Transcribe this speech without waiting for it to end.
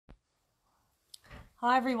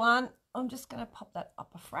Hi everyone, I'm just going to pop that up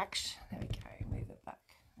a fraction. There we go, move it back.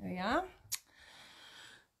 There we are.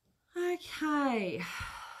 Okay,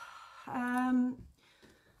 I'm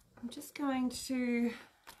just going to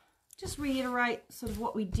reiterate sort of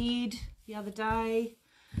what we did the other day.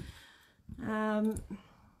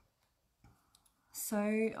 So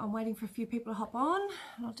I'm waiting for a few people to hop on,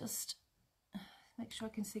 and I'll just make sure I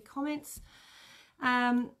can see comments.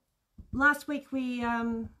 Last week we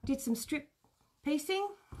did some strip piecing,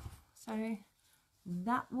 so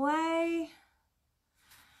that way,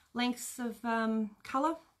 lengths of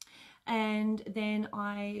colour, and then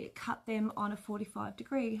I cut them on a 45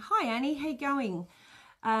 degree. Hi Annie, how you going?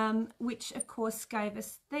 Which of course gave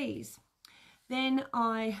us these. Then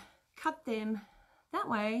I cut them that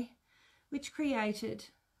way, which created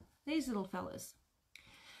these little fellas.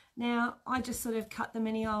 Now, I just sort of cut them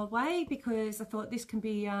any old way because I thought this can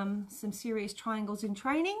be some serious triangles in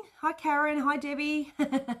training. Hi, Karen. Hi, Debbie.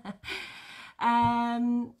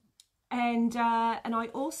 And I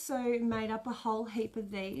also made up a whole heap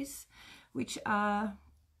of these, which are,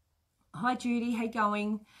 hi, Judy, how you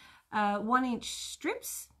going? 1 inch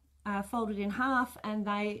strips folded in half, and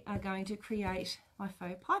they are going to create my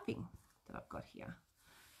faux piping that I've got here.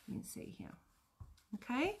 You can see here.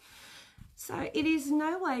 Okay. So it is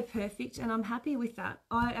no way perfect, and I'm happy with that.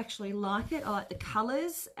 I actually like it. I like the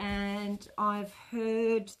colours, and I've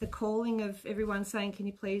heard the calling of everyone saying, can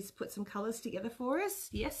you please put some colours together for us?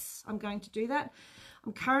 Yes, I'm going to do that.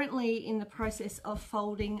 I'm currently in the process of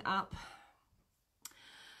folding up,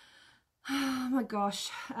 oh my gosh,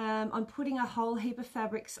 I'm putting a whole heap of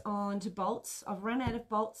fabrics onto bolts. I've run out of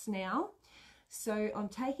bolts now, so I'm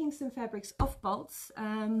taking some fabrics off bolts.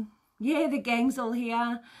 Yeah, the gang's all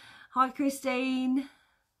here. Hi, Christine.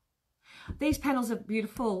 These panels are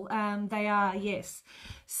beautiful. They are, yes.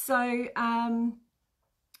 So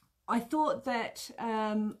I thought that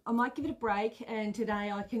I might give it a break, and today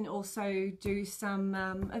I can also do some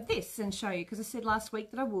of this and show you, because I said last week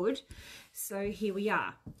that I would. So here we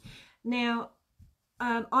are. Now,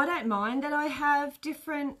 I don't mind that I have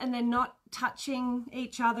different and they're not touching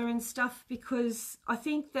each other and stuff, because I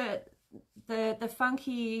think that the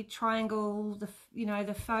funky triangle, the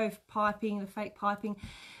faux piping, the fake piping,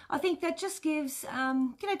 I think that just gives,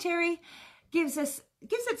 Terry, gives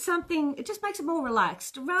it something. It just makes it more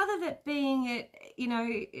relaxed, rather than being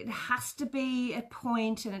it has to be a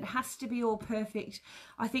point and it has to be all perfect.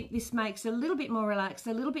 I think this makes it a little bit more relaxed,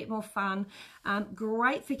 a little bit more fun.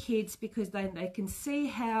 Great for kids, because then they can see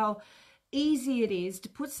how easy it is to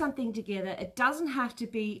put something together. It doesn't have to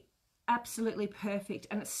be absolutely perfect,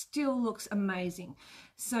 and it still looks amazing.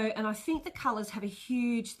 So, and I think the colors have a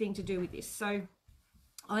huge thing to do with this. So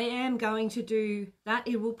I am going to do that.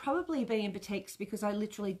 It will probably be in batiks, because I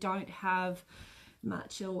literally don't have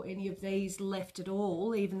much or any of these left at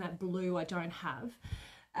all. Even that blue I don't have.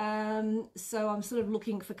 So I'm sort of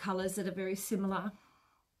looking for colors that are very similar.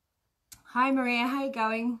 Hi Maria, how you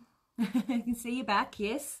going? I can see you back,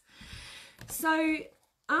 yes. So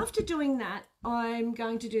after doing that, I'm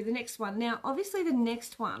going to do the next one. Now, obviously the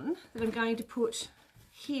next one that I'm going to put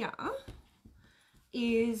here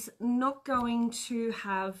is not going to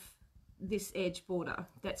have this edge border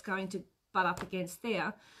that's going to butt up against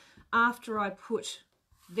there. After I put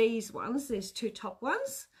these ones, there's two top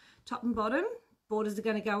ones, top and bottom, borders are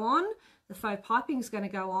going to go on, the faux piping is going to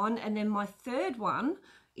go on, and then my third one,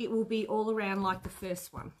 it will be all around like the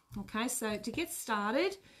first one. Okay, so to get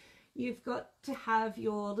started, you've got to have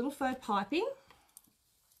your little faux piping.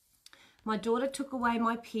 My daughter took away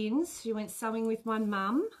my pins. She went sewing with my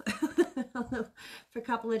mum for a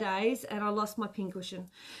couple of days, and I lost my pin cushion.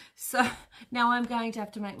 So now I'm going to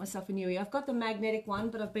have to make myself a newie. I've got the magnetic one,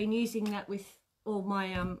 but I've been using that with all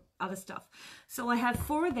my other stuff. So I have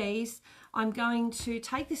 4 of these. I'm going to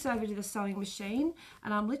take this over to the sewing machine,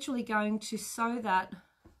 and I'm literally going to sew that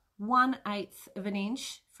 1/8 of an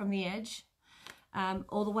inch from the edge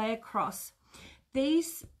all the way across.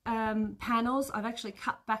 These panels, I've actually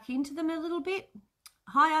cut back into them a little bit.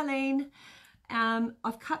 Hi Eileen.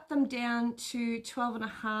 I've cut them down to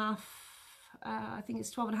 12.5, I think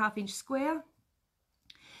it's 12.5 inch square.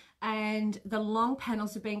 And the long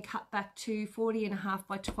panels have been cut back to 40.5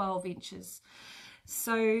 by 12 inches.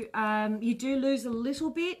 So you do lose a little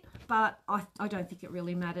bit, but I don't think it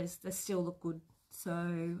really matters. They still look good.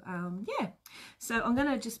 So yeah, so I'm going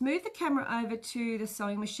to just move the camera over to the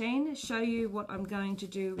sewing machine, show you what I'm going to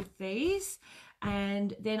do with these,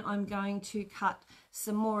 and then I'm going to cut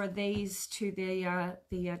some more of these to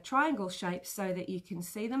the triangle shape so that you can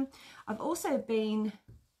see them. I've also been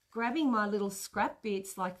grabbing my little scrap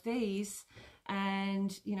bits like these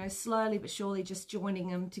and, you know, slowly but surely just joining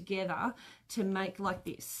them together to make like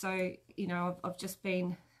this. So, you know, I've just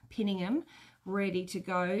been pinning them ready to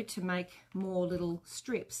go to make more little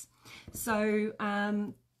strips. So,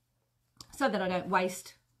 so that I don't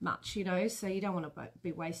waste much, you know, so you don't want to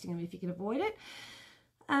be wasting them if you can avoid it.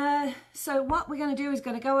 So what we're going to do is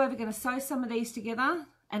going to sew some of these together.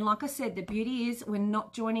 And like I said, the beauty is we're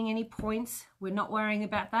not joining any points. We're not worrying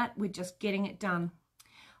about that. We're just getting it done.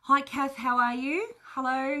 Hi, Kath, how are you?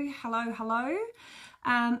 Hello, hello, hello.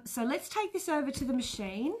 So let's take this over to the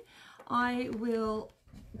machine. I will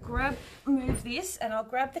move this, and I'll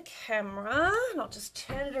grab the camera, and I'll just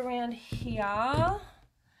turn it around here.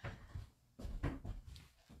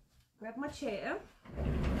 Grab my chair.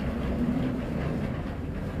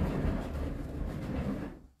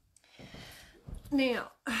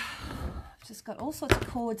 Now, I've just got all sorts of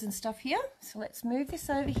cords and stuff here. So let's move this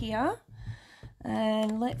over here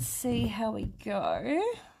and let's see how we go.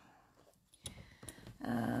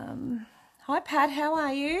 Hi, Pat, how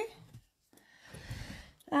are you?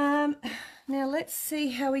 Now let's see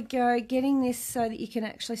how we go getting this so that you can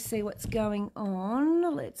actually see what's going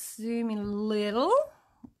on. Let's zoom in a little.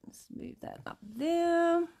 Let's move that up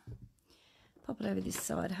there. Pop it over this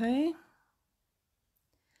side, hey?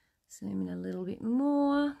 Zoom in a little bit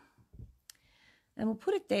more. And we'll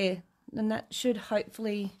put it there. And that should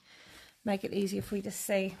hopefully make it easier for you to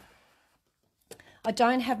see. I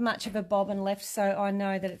don't have much of a bobbin left, so I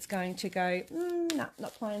know that it's going to go, no,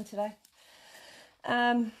 not playing today.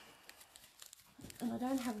 And I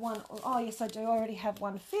don't have one, oh yes I do, I already have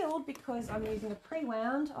one filled because I'm using a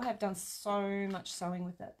pre-wound. I have done so much sewing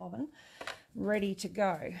with that bobbin, ready to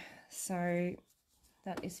go. So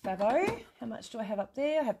that is fabbo. How much do I have up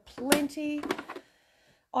there? I have plenty.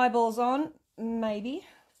 Eyeballs on, maybe,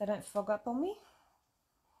 if they don't fog up on me.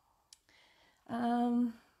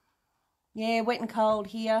 Yeah, wet and cold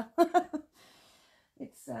here.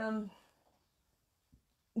 It's,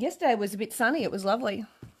 yesterday was a bit sunny, it was lovely.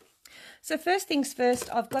 So first things first,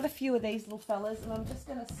 I've got a few of these little fellas and I'm just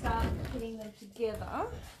going to start putting them together.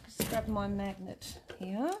 Just grab my magnet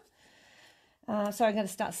here. So I'm going to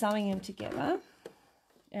start sewing them together.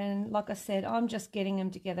 And like I said, I'm just getting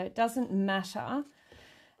them together. It doesn't matter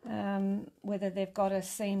whether they've got a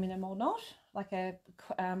seam in them or not, like a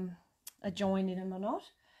join in them or not.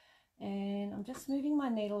 And I'm just moving my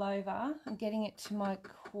needle over and getting it to my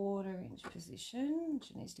 1/4 inch position,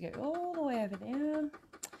 which needs to go all the way over there.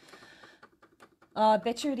 Oh, I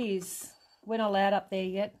bet you it is. We're not allowed up there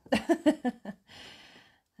yet. All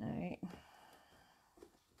right.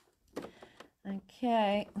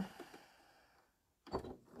 Okay.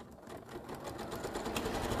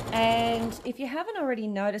 And if you haven't already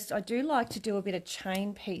noticed, I do like to do a bit of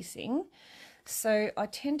chain piecing. So I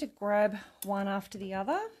tend to grab one after the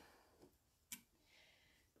other.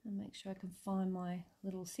 And make sure I can find my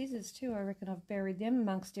little scissors too. I reckon I've buried them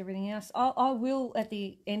amongst everything else. I will, at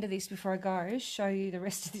the end of this, before I go, show you the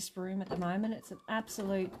rest of this room at the moment. It's an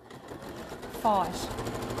absolute fight.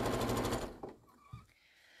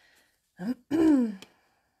 A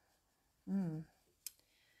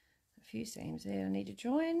few seams there I need to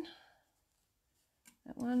join.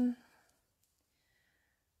 That one.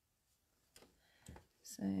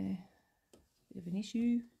 So, bit of an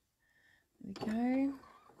issue. There we go.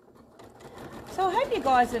 So I hope you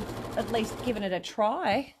guys have at least given it a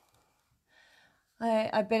try.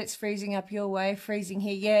 I bet it's freezing up your way. Freezing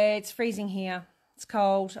here. Yeah, it's freezing here. It's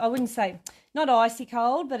cold. I wouldn't say, not icy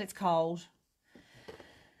cold, but it's cold.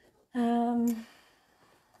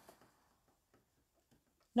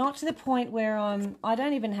 Not to the point where I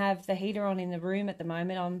don't even have the heater on in the room at the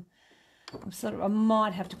moment. I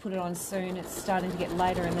might have to put it on soon. It's starting to get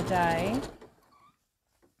later in the day.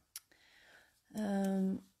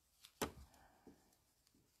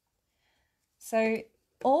 So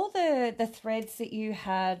all the threads that you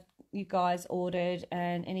guys ordered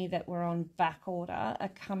and any that were on back order are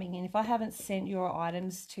coming in. If I haven't sent your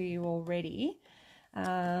items to you already,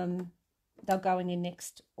 they'll go in your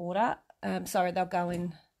next order. Sorry, they'll go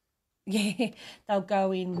in, yeah, they'll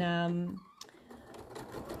go in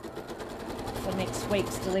for next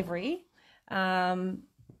week's delivery. That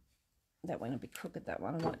went a bit crooked, that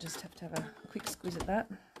one. I might just have to have a quick squeeze at that.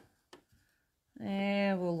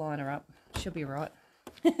 Yeah, we'll line her up. She'll be right.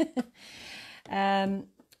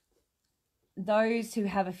 Those who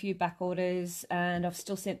have a few back orders, and I've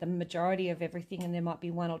still sent the majority of everything, and there might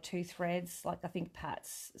be 1 or 2 threads, like I think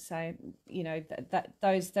Pat's. So, you know,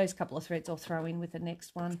 those couple of threads I'll throw in with the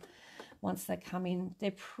next one once they come in.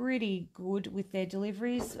 They're pretty good with their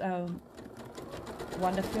deliveries.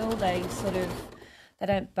 Wonderful. They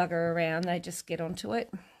don't bugger around. They just get onto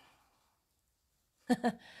it.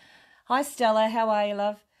 Hi Stella, how are you,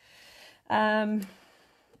 love?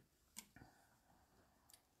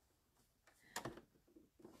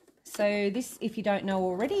 So this, if you don't know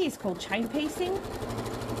already, is called chain piecing.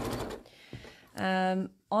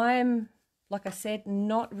 I'm, like I said,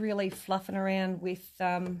 not really fluffing around with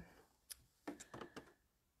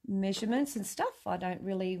measurements and stuff. I don't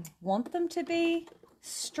really want them to be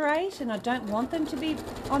straight, and I don't want them to be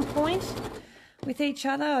on point with each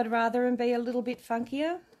other. I'd rather them be a little bit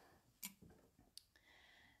funkier.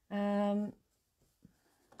 I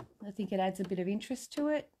think it adds a bit of interest to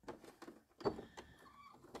it.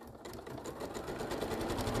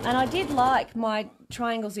 And I did like my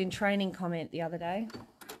triangles in training comment the other day.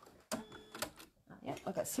 Yeah,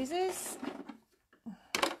 I've got scissors.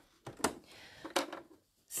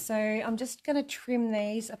 So I'm just going to trim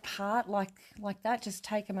these apart like that. Just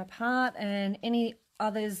take them apart, and any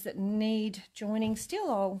others that need joining still,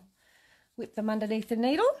 I'll whip them underneath the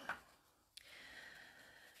needle.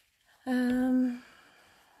 That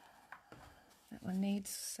one needs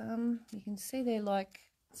some. You can see they're like,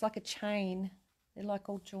 it's like a chain. They're like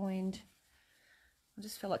all joined. I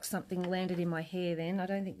just feel like something landed in my hair then. I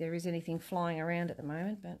don't think there is anything flying around at the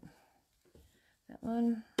moment, but that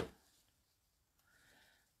one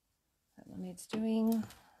needs doing.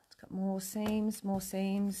 It's got more seams, more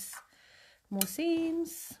seams, more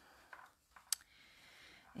seams,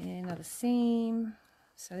 and another seam.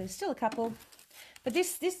 So there's still a couple, but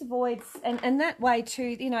this avoids, and that way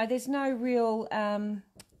too, you know, there's no real, they're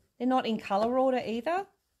not in colour order either,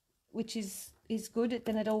 which is good.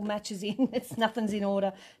 Then it all matches in. It's nothing's in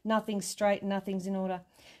order, nothing's straight, nothing's in order.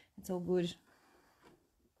 It's all good.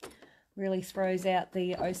 Really throws out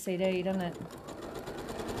the OCD, doesn't it?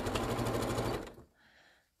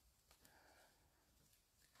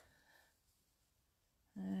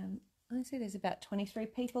 I see there's about 23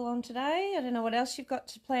 people on today. I don't know what else you've got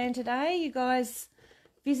to plan today. You guys,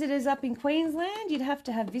 visitors up in Queensland, you'd have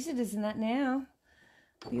to have visitors in that now.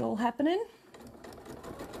 Be all happening.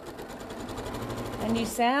 And New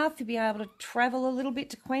South, you'll be able to travel a little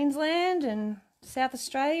bit to Queensland and South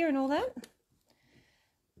Australia and all that.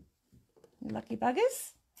 You lucky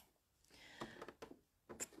buggers.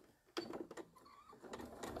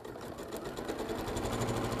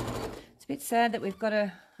 It's a bit sad that we've got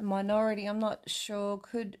a minority, I'm not sure,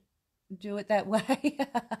 could do it that way.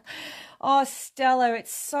 Oh, Stella,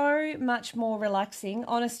 it's so much more relaxing,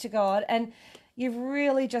 honest to God. And you've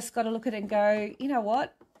really just got to look at it and go, you know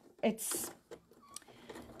what? It's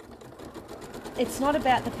not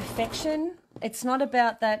about the perfection. It's not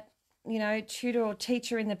about that, you know, tutor or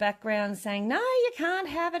teacher in the background saying, no, you can't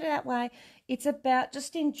have it that way. It's about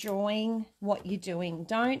just enjoying what you're doing.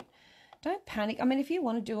 Don't panic. I mean, if you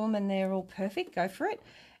want to do them and they're all perfect, go for it.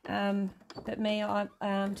 But me,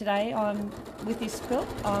 today I'm with this quilt.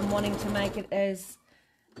 I'm wanting to make it as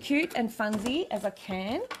cute and funsy as I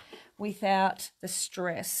can without the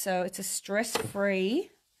stress. So it's a stress-free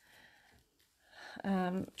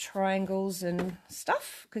triangles and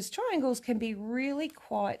stuff, because triangles can be really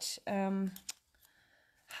quite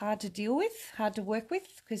hard to deal with, hard to work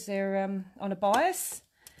with, because they're on a bias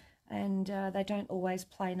and they don't always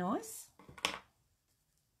play nice.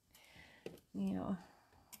 Yeah.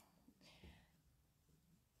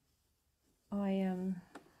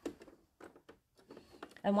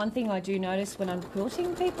 And one thing I do notice when I'm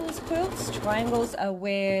quilting people's quilts, triangles are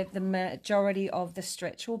where the majority of the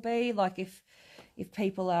stretch will be. Like if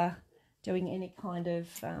people are doing any kind of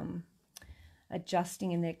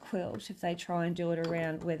adjusting in their quilt, if they try and do it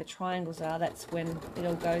around where the triangles are, that's when it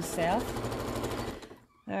all goes south.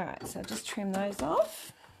 All right, so I'll just trim those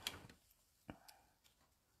off.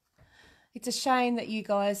 It's a shame that you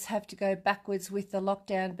guys have to go backwards with the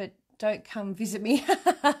lockdown, but don't come visit me.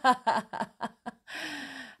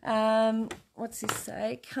 What's this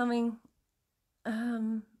say? Coming,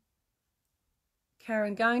 Karen,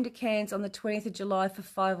 going to Cairns on the 20th of July for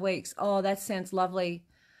 5 weeks. Oh, that sounds lovely.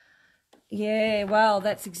 Yeah, well,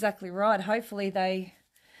 that's exactly right. Hopefully they...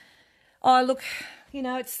 Oh, look, you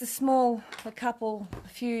know, it's a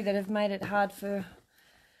few that have made it hard for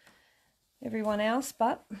everyone else,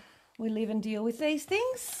 but we live and deal with these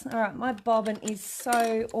things. All right, my bobbin is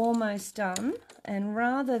so almost done, and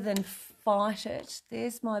rather than fight it,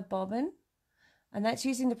 there's my bobbin, and that's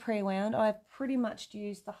using the pre-wound. I've pretty much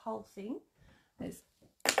used the whole thing. There's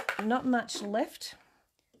not much left.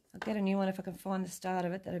 I'll get a new one if I can find the start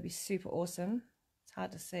of it. That'd be super awesome. It's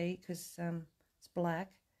hard to see because it's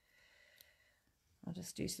black. I'll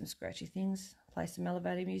just do some scratchy things, play some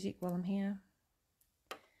elevator music while I'm here.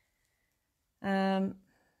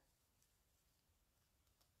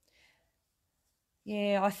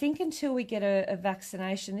 Yeah, I think until we get a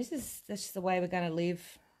vaccination, this is the way we're going to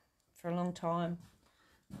live for a long time.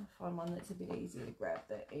 I'll find one that's a bit easier to grab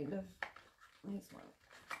the end of. There's one.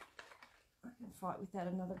 I can fight with that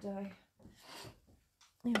another day.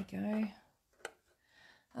 There we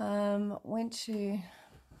go. Went to,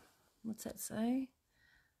 what's that say?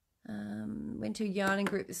 Went to a yarning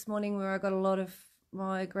group this morning where I got a lot of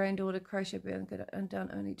my granddaughter crochet and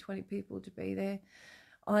done only 20 people to be there.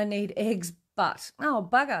 I need eggs, but, oh,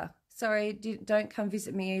 bugger. Sorry, don't come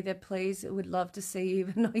visit me either, please. I would love to see you,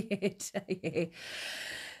 but not yet. Yeah.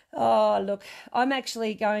 Oh, look, I'm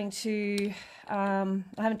actually going to, I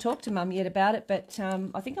haven't talked to Mum yet about it, but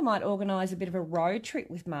I think I might organise a bit of a road trip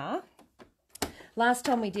with Ma. Last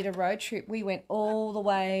time we did a road trip, we went all the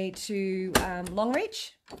way to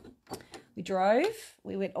Longreach. We drove,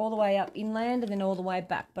 we went all the way up inland and then all the way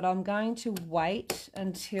back, but I'm going to wait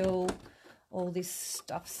until all this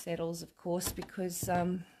stuff settles, of course, because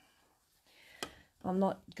I'm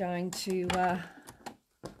not going to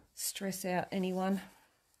stress out anyone.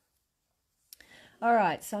 All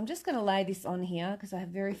right, so I'm just going to lay this on here because I have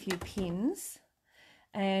very few pins,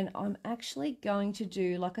 and I'm actually going to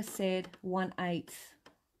do, like I said, 1/8.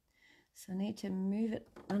 So I need to move it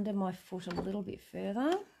under my foot a little bit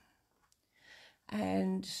further,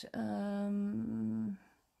 and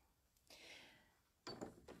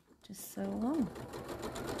just so long.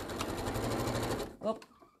 Oh,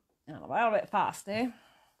 a little bit fast there.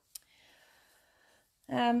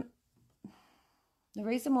 The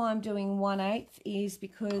reason why I'm doing 1/8 is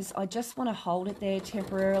because I just want to hold it there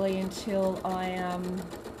temporarily until I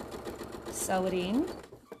sew it in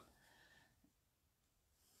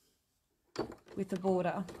with the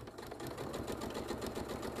border.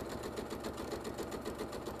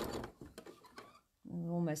 It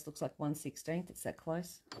almost looks like 1/16. It's that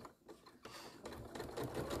close.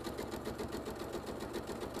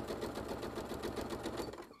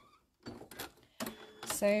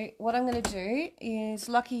 So what I'm going to do is,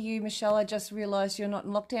 lucky you, Michelle, I just realised you're not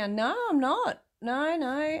in lockdown. No, I'm not. No.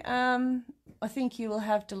 I think you will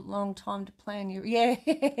have a long time to plan your... Yeah,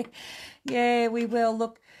 yeah, we will.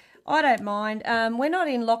 Look, I don't mind. We're not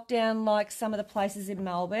in lockdown like some of the places in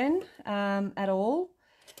Melbourne at all.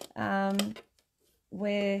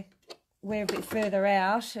 We're a bit further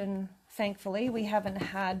out, and thankfully we haven't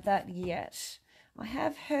had that yet. I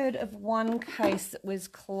have heard of one case that was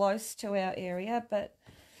close to our area, but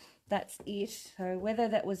that's it. So whether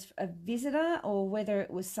that was a visitor or whether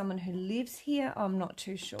it was someone who lives here, I'm not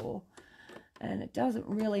too sure. And it doesn't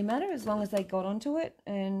really matter as long as they got onto it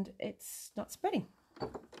and it's not spreading.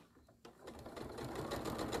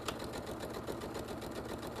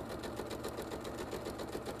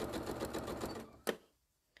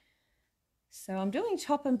 So I'm doing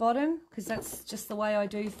top and bottom because that's just the way I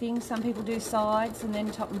do things. Some people do sides and then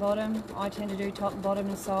top and bottom. I tend to do top and bottom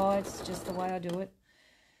and sides, just the way I do it.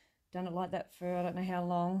 Done it like that for I don't know how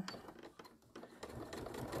long.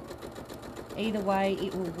 Either way,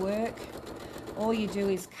 it will work. All you do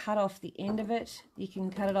is cut off the end of it. You can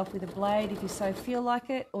cut it off with a blade if you so feel like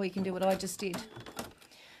it, or you can do what I just did.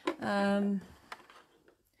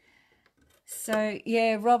 So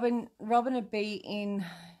yeah, Robin would be in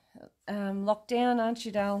lockdown, aren't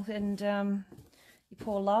you, Dale? And your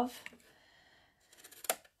poor love.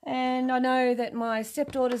 And I know that my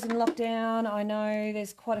stepdaughter's in lockdown. I know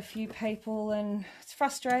there's quite a few people, and it's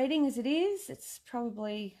frustrating as it is. It's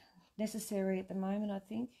probably necessary at the moment, I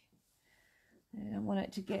think. I don't want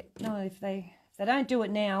it to get... No, if they don't do it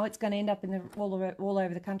now, it's going to end up in all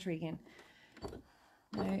over the country again.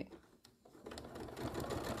 No.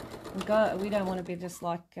 We don't want to be just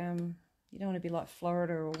like... you don't want to be like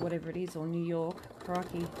Florida or whatever it is, or New York.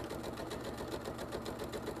 Crikey.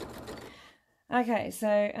 Okay,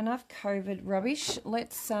 so enough COVID rubbish.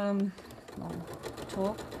 Let's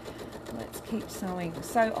talk. Let's keep sewing.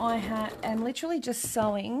 So I am literally just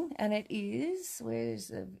sewing, and it is, where's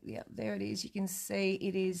the, yeah, there it is. You can see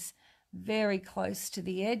it is very close to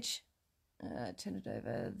the edge. Turn it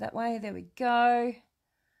over that way. There we go.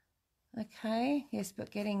 Okay, yes,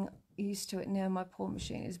 but getting used to it now. My poor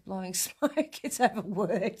machine is blowing smoke. It's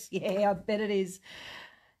overworked. Yeah, I bet it is.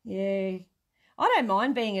 Yeah. I don't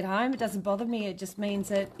mind being at home. It doesn't bother me. It just means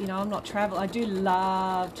that, you know, I'm not traveling. I do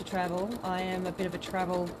love to travel. I am a bit of a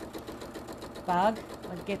travel bug.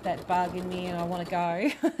 I get that bug in me and I want to go.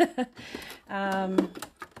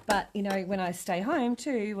 But, you know, when I stay home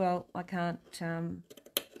too, well, I can't, and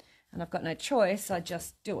I've got no choice. I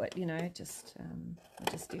just do it, you know, I just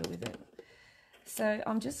deal with it. So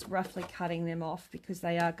I'm just roughly cutting them off because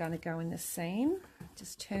they are going to go in the seam.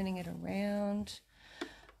 Just turning it around.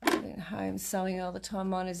 been home sewing all the time.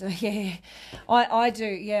 Mine is yeah, I do.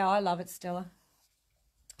 Yeah, I love it, Stella.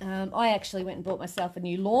 I actually went and bought myself a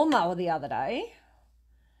new lawnmower the other day.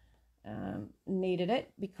 Needed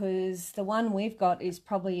it because the one we've got is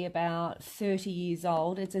probably about 30 years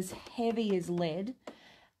old. It's as heavy as lead,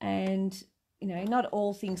 and you know, not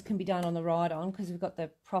all things can be done on the ride-on because we've got the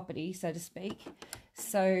property, so to speak.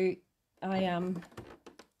 So and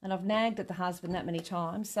I've nagged at the husband that many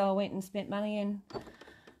times, so I went and spent money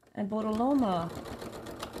and bought a lawnmower.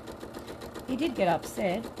 He did get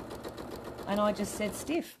upset, and I just said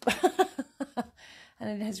stiff.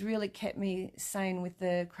 And it has really kept me sane with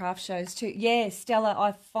the craft shows too. Yeah, Stella,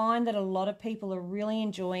 I find that a lot of people are really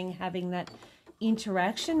enjoying having that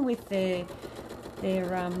interaction with their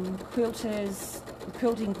quilters,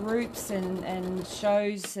 quilting groups and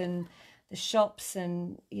shows and the shops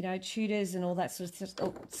and, you know, tutors and all that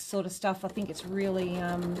sort of stuff. I think it's really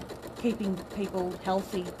keeping people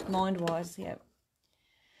healthy mind-wise, yeah.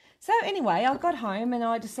 So anyway, I got home and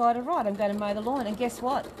I decided, right, I'm going to mow the lawn. And guess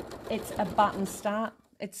what? It's a button start.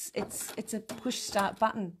 It's a push start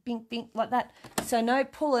button. Bink, bink, like that. So no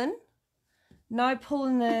pulling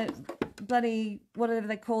the bloody, whatever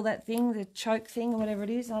they call that thing, the choke thing or whatever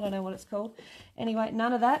it is. I don't know what it's called. Anyway,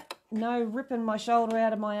 none of that. No ripping my shoulder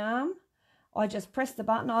out of my arm. I just press the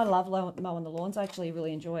button. I love mowing the lawns. I actually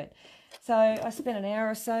really enjoy it. So I spent an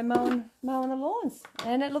hour or so mowing the lawns,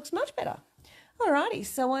 and it looks much better. Alrighty,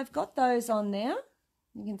 so I've got those on there.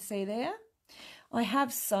 You can see there. I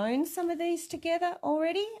have sewn some of these together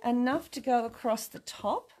already, enough to go across the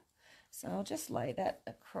top. So I'll just lay that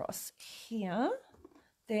across here,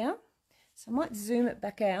 there. So I might zoom it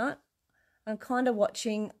back out. I'm kind of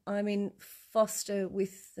watching, I'm in Foster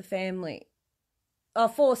with the family. Oh,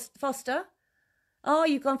 Foster. Oh,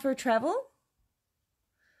 you've gone for a travel?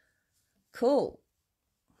 Cool.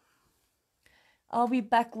 I'll be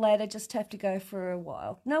back later, just have to go for a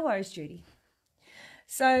while. No worries, Judy.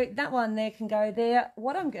 So that one there can go there.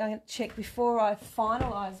 What I'm going to check before I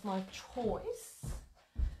finalise my choice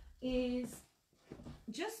is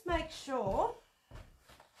just make sure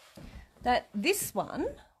that this one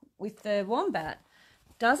with the wombat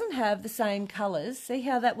doesn't have the same colours. See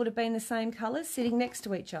how that would have been the same colours sitting next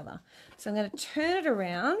to each other. So I'm going to turn it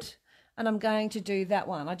around and I'm going to do that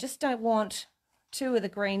one. I just don't want two of the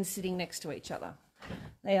greens sitting next to each other.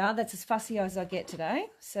 They are. That's as fussy as I get today.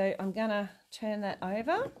 So I'm going to turn that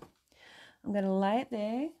over. I'm going to lay it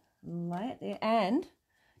there, and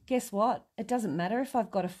guess what? It doesn't matter if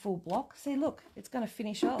I've got a full block. See, look, it's going to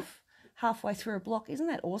finish off halfway through a block. Isn't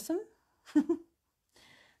that awesome?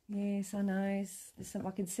 Yes, I know.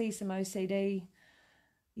 I can see some OCD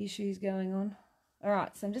issues going on. All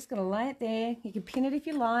right, so I'm just going to lay it there. You can pin it if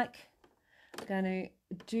you like. I'm going to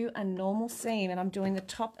do a normal seam, and I'm doing the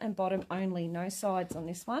top and bottom only, no sides on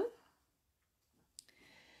this one.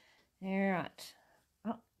 All right.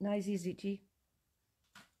 Oh, nosy's itchy.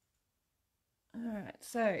 All right,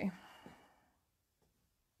 so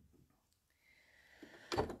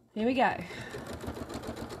here we go.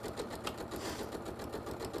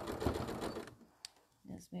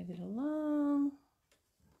 Let's move it along.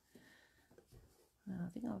 Oh, I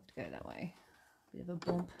think I'll have to go that way. Bit of a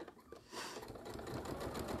bump.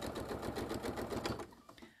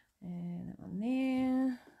 And that one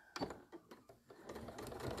there.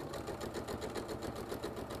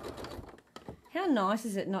 How nice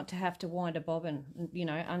is it not to have to wind a bobbin, you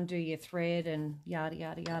know, undo your thread and yada,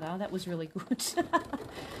 yada, yada. That was really good.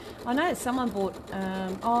 I know someone bought,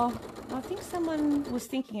 I think someone was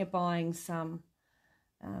thinking of buying some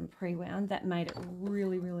pre-wound. That made it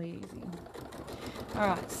really, really easy. All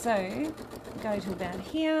right, so go to about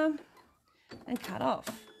here and cut off.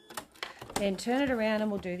 Then turn it around and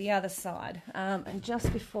we'll do the other side. And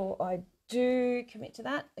just before I do commit to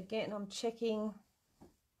that, again, I'm checking.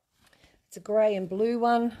 It's a grey and blue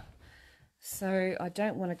one, so I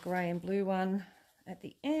don't want a grey and blue one at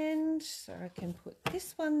the end, so I can put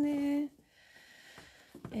this one there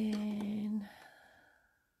and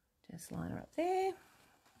just line her up there.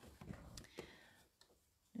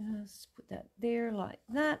 Just put that there like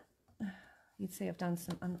that. You'd see I've done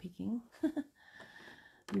some unpicking.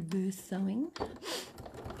 Reverse sewing.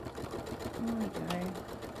 There we go.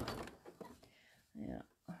 Yeah.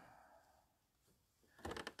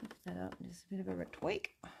 Pick that up, just a bit of a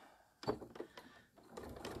tweak.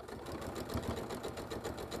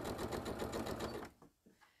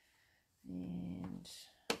 And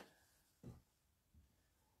to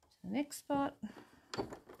the next spot.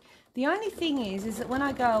 The only thing is that when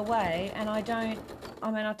I go away and I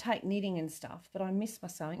take knitting and stuff, but I miss my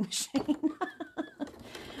sewing machine.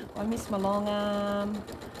 I miss my long arm.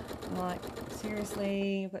 I'm like,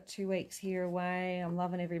 seriously, I've got 2 weeks here away. I'm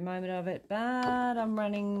loving every moment of it, but I'm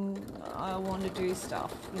running. I want to do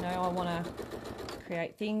stuff, you know, I want to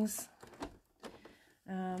create things.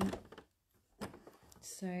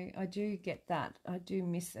 So I do get that. I do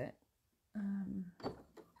miss it. A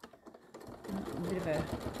bit of a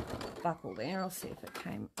buckle there. I'll see if it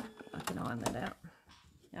came. I can iron that out.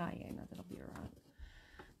 Oh yeah, no, that'll be all right.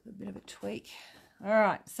 A bit of a tweak. All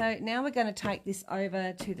right, so now we're going to take this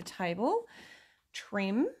over to the table,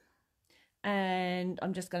 trim, and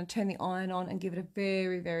I'm just going to turn the iron on and give it a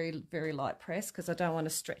very, very, very light press because I don't want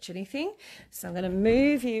to stretch anything. So I'm going to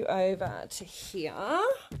move you over to here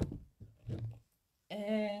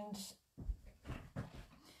and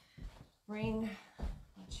bring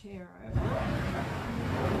my chair over.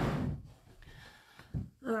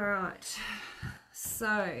 All right,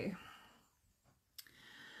 so,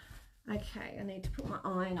 okay, I need to put my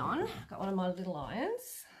iron on. I've got one of my little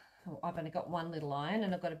irons. Oh, I've only got one little iron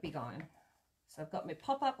and I've got a big iron. So I've got my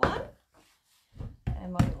pop-up one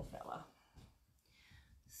and my little fella.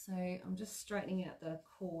 So I'm just straightening out the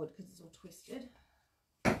cord because it's all twisted.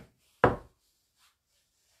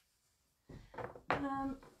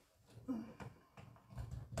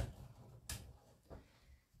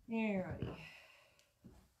 Alrighty.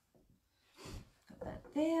 Got that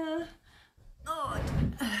there.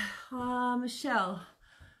 Oh, Michelle.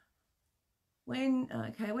 When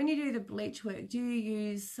you do the bleach work, do you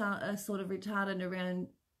use a sort of retardant around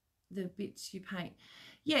the bits you paint?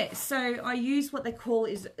 Yeah, so I use what they call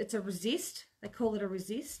it's a resist. They call it a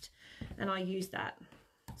resist, and I use that.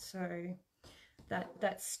 So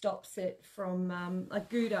that stops it from a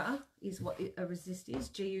Gouda is what a resist is,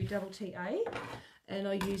 Goutta, and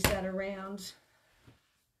I use that around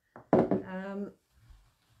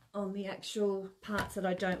on the actual parts that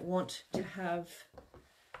I don't want to have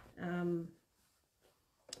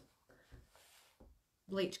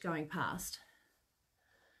bleach going past.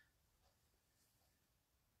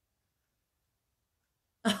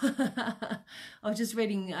 I was just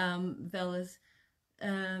reading Bella's.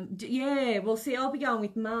 Yeah, well, see, I'll be going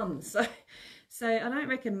with Mum, so I don't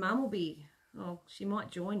reckon Mum will be. Oh, she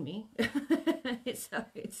might join me. So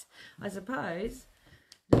it's, I suppose,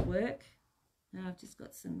 it'll work. Now I've just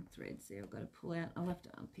got some threads there I've got to pull out. I'll have to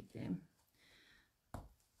unpick them.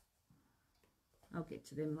 I'll get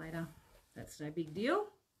to them later. That's no big deal.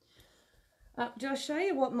 Do I show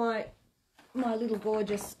you what my little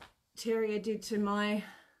gorgeous terrier did to my,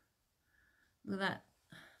 look at that,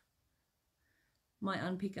 my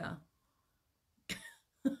unpicker?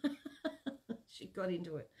 She got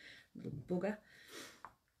into it, little booger.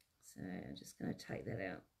 So I'm just going to take that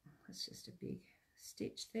out. That's just a big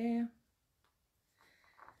stitch there.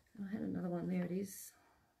 I had another one, there it is.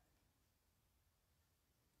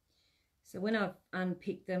 So when I've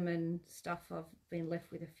unpicked them and stuff, I've been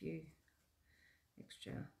left with a few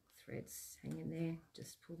extra threads hanging there.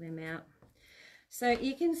 Just pull them out. So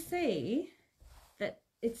you can see that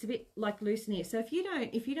it's a bit like loose in here. So if you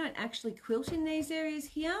don't actually quilt in these areas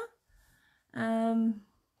here, yeah,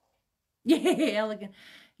 elegant.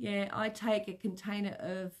 Yeah, I take a container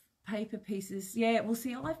of paper pieces. Yeah, well,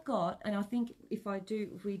 see, I've got, and I think if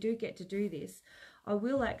we do get to do this, I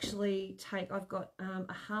will actually take, I've got a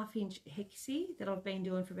 1/2 inch hexie that I've been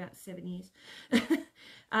doing for about 7 years.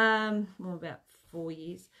 Well, about 4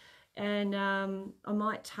 years. And I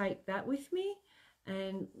might take that with me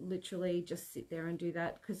and literally just sit there and do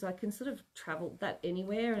that, because I can sort of travel that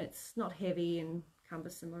anywhere and it's not heavy and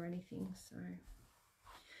cumbersome or anything. So,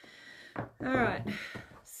 all right,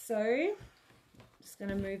 so just going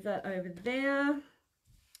to move that over there.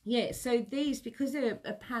 Yeah, so these, because they're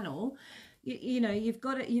a panel, you know, you've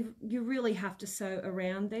got to, you really have to sew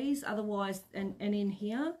around these, otherwise, and in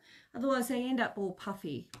here, otherwise they end up all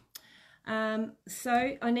puffy.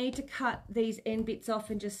 So I need to cut these end bits off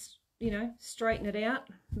and just, you know, straighten it out,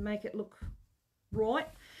 make it look right.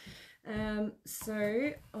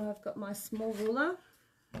 So I've got my small ruler,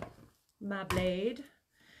 my blade,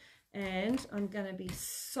 and I'm going to be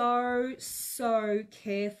so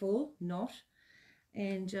careful not,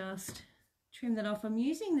 and just trim that off. I'm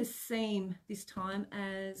using the seam this time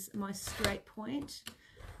as my straight point.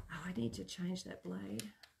 Oh, I need to change that blade.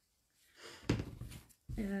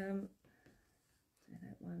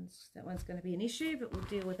 So that one's going to be an issue, but we'll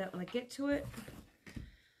deal with that when I get to it.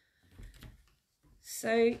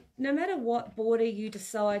 So no matter what border you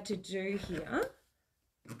decide to do here,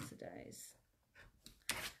 today's,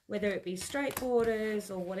 whether it be straight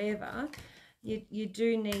borders or whatever, you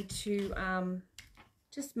do need to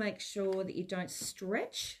just make sure that you don't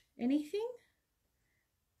stretch anything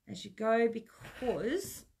as you go,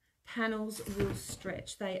 because panels will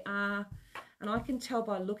stretch. They are, and I can tell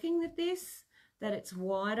by looking at this that it's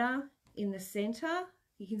wider in the center.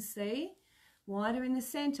 You can see wider in the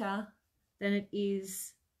center than it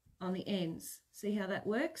is on the ends. See how that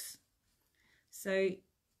works? So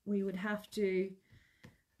we would have to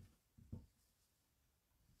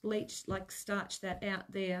bleach, like starch that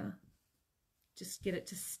out there, just get it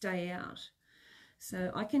to stay out.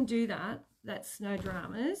 So I can do that. That's no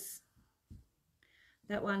dramas.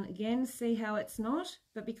 That one again, see how it's not,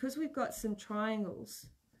 but because we've got some triangles,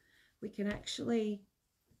 we can actually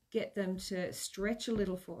get them to stretch a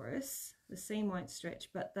little for us. The seam won't stretch,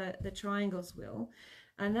 but the triangles will,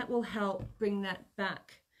 and that will help bring that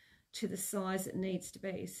back to the size it needs to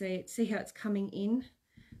be. See how it's coming in?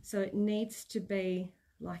 So it needs to be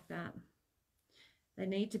like that. They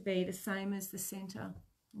need to be the same as the center.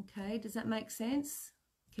 Okay, does that make sense?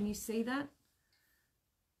 Can you see that?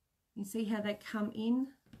 You see how they come in?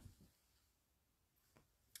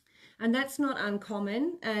 And that's not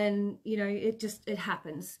uncommon, and you know, it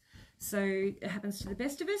happens. So it happens to the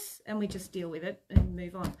best of us, and we just deal with it and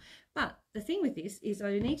move on. But the thing with this is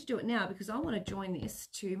I need to do it now because I want to join this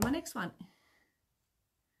to my next one.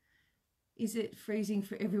 Is it freezing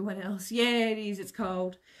for everyone else? Yeah, it is, it's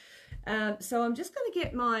cold. So I'm just going to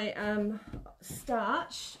get my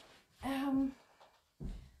starch.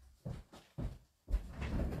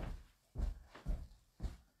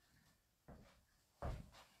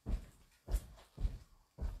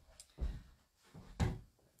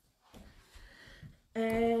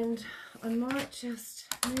 And I might just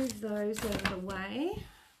move those out of the way.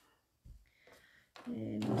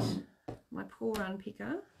 And my paw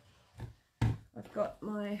unpicker. I've got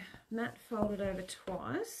my mat folded over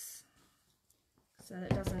twice so that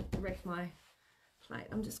it doesn't wreck my plate.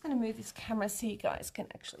 I'm just going to move this camera so you guys can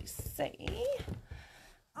actually see.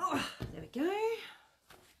 Oh, there we go.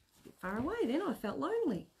 A bit far away then, I felt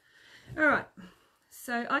lonely. All right,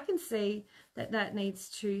 so I can see that that needs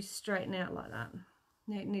to straighten out like that.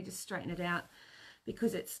 Need to straighten it out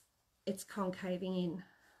because it's concaving in.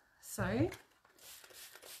 So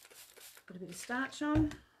put a bit of starch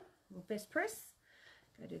on, or best press.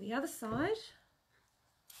 Go to the other side.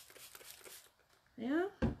 Yeah.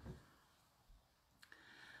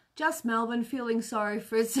 Just Melbourne feeling sorry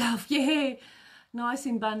for itself. Yeah. Nice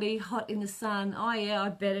in Bundy, hot in the sun. Oh yeah, I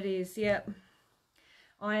bet it is. Yep.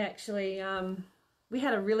 I actually we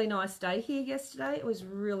had a really nice day here yesterday. It was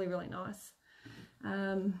really, really nice.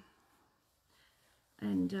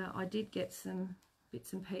 I did get some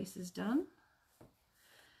bits and pieces done.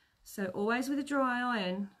 So always with a dry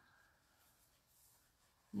iron.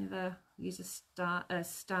 Never use a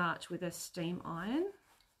starch with a steam iron.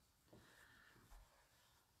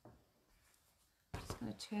 I'm just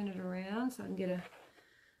going to turn it around so I can get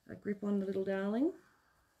a grip on the little darling.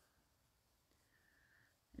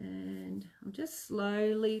 And I'm just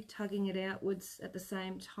slowly tugging it outwards at the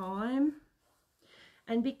same time.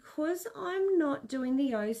 And because I'm not doing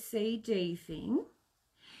the OCD thing,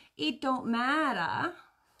 it don't matter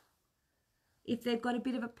if they've got a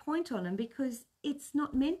bit of a point on them because it's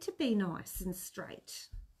not meant to be nice and straight.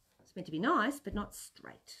 It's meant to be nice, but not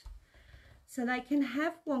straight. So they can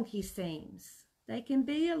have wonky seams. They can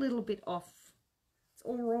be a little bit off. It's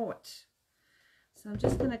all right. So I'm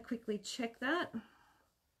just going to quickly check that.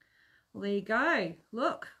 Well, there you go.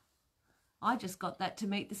 Look, I just got that to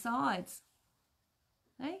meet the sides.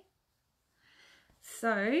 Hey?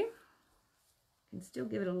 So, you can still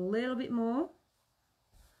give it a little bit more.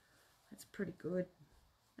 That's pretty good.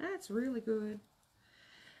 That's really good.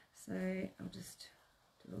 So, I'll just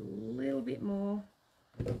do a little bit more.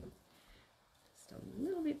 Just a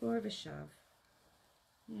little bit more of a shove.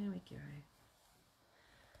 There we go.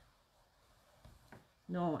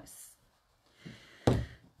 Nice.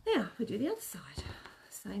 Now, we do the other side.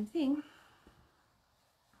 Same thing.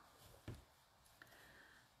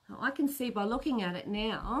 Now, I can see by looking at it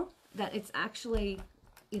now that it's actually,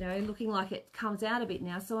 you know, looking like it comes out a bit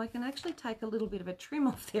now. So I can actually take a little bit of a trim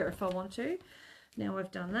off there if I want to. Now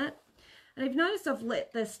I've done that. And if you notice I've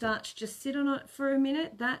let the starch just sit on it for a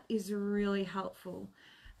minute, that is really helpful.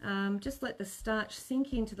 Just let the starch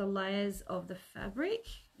sink into the layers of the fabric.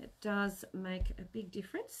 It does make a big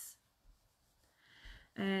difference.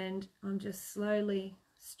 And I'm just slowly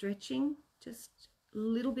stretching, just a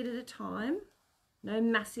little bit at a time. No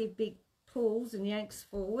massive big pulls and yanks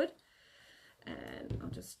forward. And I'll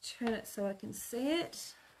just turn it so I can see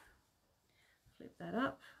it. Flip that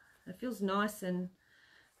up. It feels nice and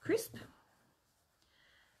crisp.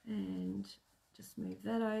 And just move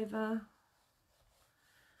that over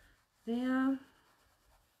there.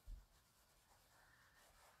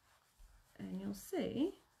 And you'll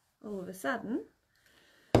see all of a sudden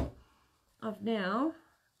I've now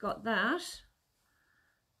got that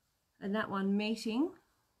and that one meeting,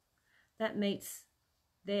 that meets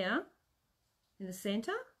there in the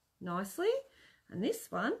center nicely, and this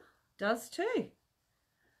one does too,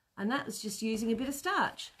 and that was just using a bit of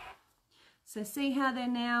starch. So see how they're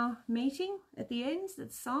now meeting at the ends, at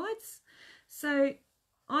the sides. So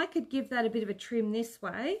I could give that a bit of a trim this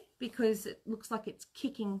way because it looks like it's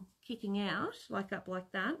kicking out, like up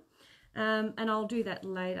like that. And I'll do that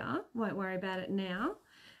later, won't worry about it now.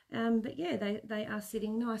 But yeah, they are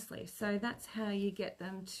sitting nicely. So that's how you get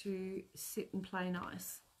them to sit and play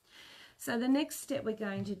nice. So the next step we're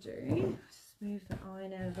going to do, just move the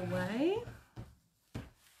iron out of the way.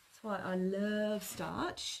 That's why I love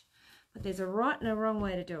starch, but there's a right and a wrong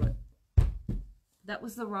way to do it. That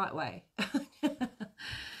was the right way.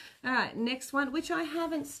 All right, next one, which I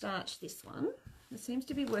haven't starched this one. It seems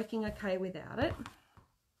to be working okay without it,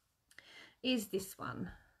 is this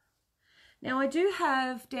one. Now I do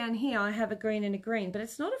have down here, I have a green and a green, but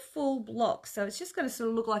it's not a full block. So it's just going to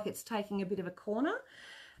sort of look like it's taking a bit of a corner,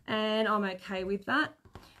 and I'm okay with that.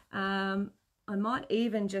 I might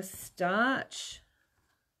even just starch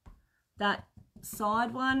that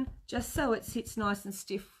side one just so it sits nice and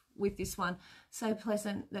stiff with this one. So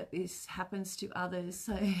pleasant that this happens to others.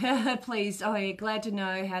 So please, oh, glad to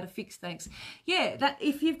know how to fix things. Yeah, that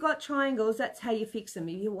if you've got triangles, that's how you fix them.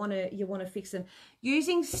 You want to fix them.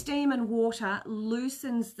 Using steam and water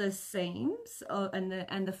loosens the seams and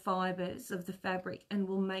the fibers of the fabric and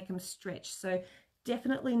will make them stretch. So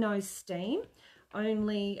definitely no steam,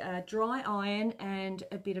 only dry iron and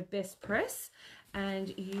a bit of best press,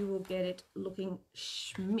 and you will get it looking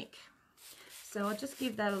schmick. So I'll just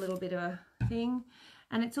give that a little bit of a thing,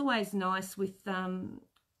 and it's always nice with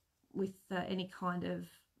any kind of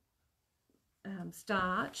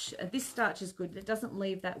starch. This starch is good. It doesn't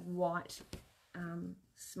leave that white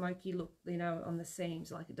smoky look, you know, on the seams.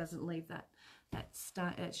 Like it doesn't leave that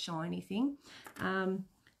shiny thing.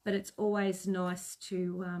 But it's always nice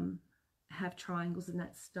to have triangles in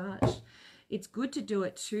that starch. It's good to do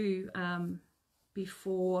it too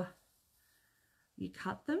before you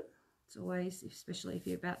cut them. It's always, especially if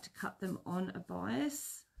you're about to cut them on a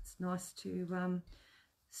bias, it's nice to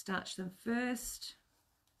starch them first.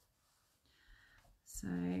 So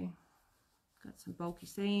got some bulky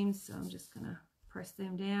seams, so I'm just going to press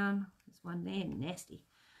them down. There's one there, nasty.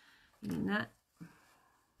 In that.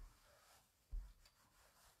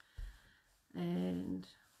 And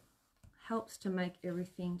helps to make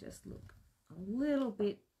everything just look a little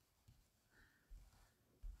bit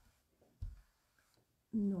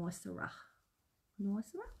nicer.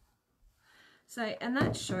 So, and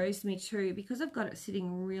that shows me too, because I've got it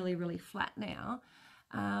sitting really, really flat now.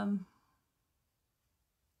 I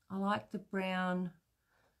like the brown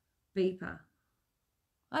beeper.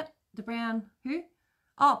 What? The brown who?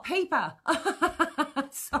 Oh, peeper.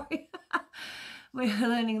 Sorry. We're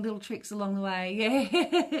learning little tricks along the way.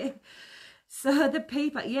 Yeah. So the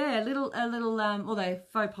peeper, yeah, a little, although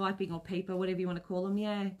faux piping or peeper, whatever you want to call them.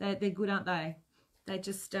 Yeah, they're good, aren't they? They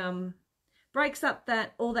just breaks up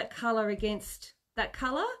all that colour against that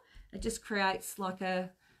colour. It just creates like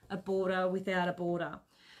a border without a border.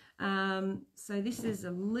 So this is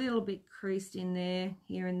a little bit creased in there,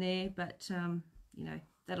 here and there, but you know,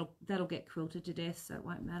 that'll get quilted to death, so it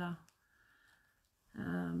won't matter.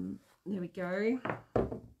 There we go.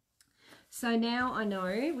 So now I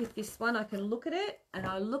know with this one I can look at it, and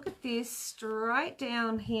I look at this straight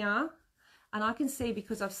down here, and I can see,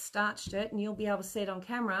 because I've starched it, and you'll be able to see it on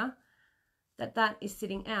camera, that is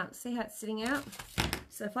sitting out. See how it's sitting out?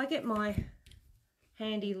 So if I get my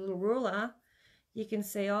handy little ruler, you can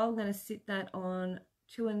see, oh, I'm going to sit that on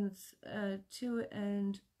 2 and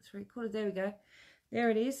 3/4. There we go. There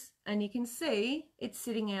it is. And you can see it's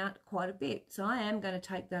sitting out quite a bit. So I am going to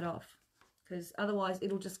take that off, because otherwise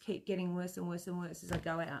it'll just keep getting worse and worse and worse as I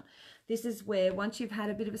go out. This is where, once you've had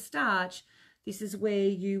a bit of a starch, this is where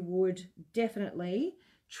you would definitely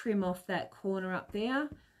trim off that corner up there,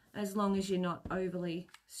 as long as you're not overly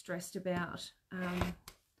stressed about.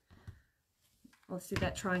 Obviously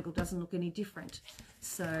that triangle doesn't look any different,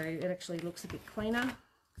 so it actually looks a bit cleaner.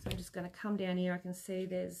 So I'm just going to come down here. I can see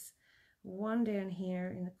there's one down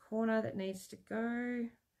here in the corner that needs to go.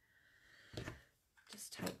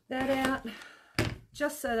 Just take that out,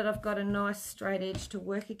 just so that I've got a nice straight edge to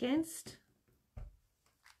work against.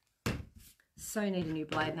 So need a new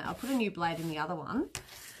blade now. I'll put a new blade in the other one,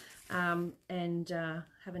 and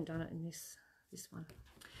haven't done it in this one.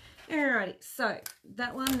 Alrighty, so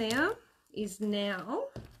that one there is now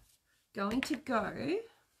going to go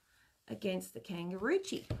against the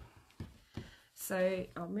kangaroochie. So So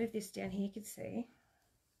I'll move this down here, you can see.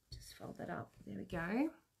 Just fold that up. There we go.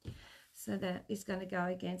 So that is going to go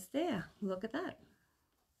against there. Look at that.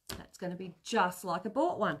 That's going to be just like a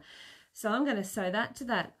bought one. So I'm going to sew that to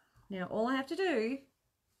that. Now all I have to do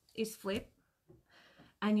is flip,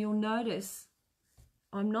 and you'll notice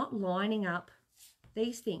I'm not lining up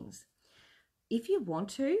these things. If you want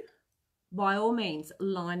to, by all means,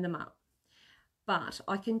 line them up. But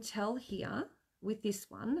I can tell here with this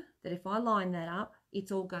one that if I line that up,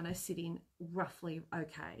 it's all going to sit in roughly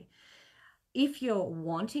okay. If you're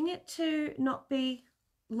wanting it to not be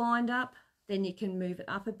lined up, then you can move it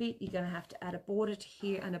up a bit. You're going to have to add a border to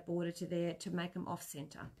here and a border to there to make them off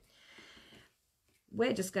center.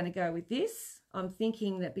 We're just going to go with this. I'm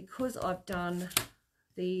thinking that because I've done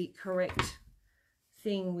the correct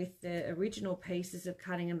thing with the original pieces of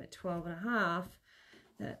cutting them at 12.5,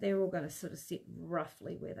 that they're all going to sort of sit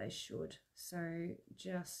roughly where they should. So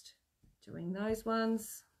just doing those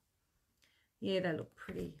ones. Yeah, they look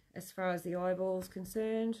pretty as far as the eyeball's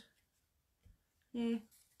concerned. Yeah,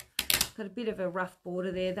 got a bit of a rough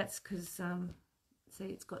border there. That's because, see,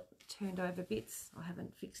 it's got turned over bits. I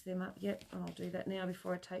haven't fixed them up yet. I'll do that now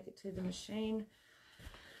before I take it to the machine.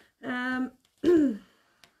 I'm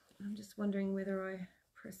just wondering whether I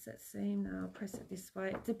press that seam. No, I'll press it this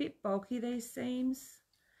way. It's a bit bulky, these seams.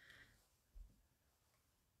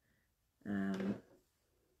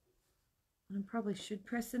 I probably should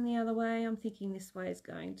press them the other way. I'm thinking this way is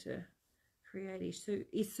going to create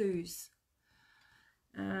issues.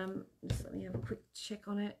 Just let me have a quick check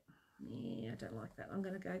on it. Yeah, I don't like that. I'm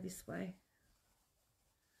going to go this way.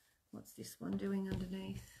 What's this one doing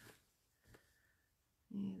underneath?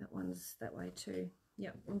 Yeah, that one's that way too.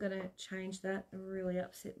 Yep, I'm going to change that and really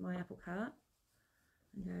upset my apple cart.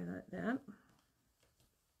 And go like that.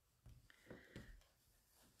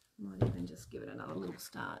 Might even just give it another little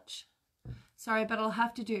starch. Sorry, but I'll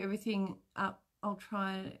have to do everything up. I'll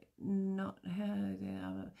try not...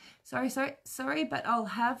 Sorry, but I'll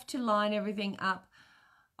have to line everything up.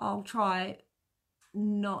 I'll try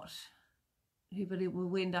not... But it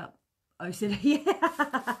will end up OCD.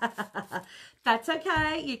 That's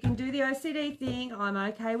okay. You can do the OCD thing. I'm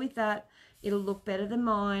okay with that. It'll look better than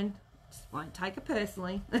mine. Just won't take it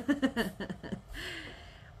personally.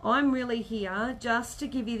 I'm really here just to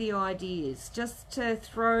give you the ideas, just to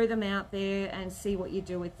throw them out there and see what you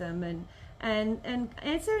do with them, and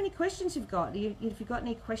answer any questions you've got. If you've got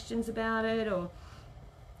any questions about it, or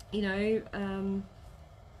you know,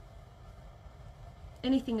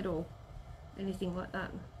 anything at all, anything like that.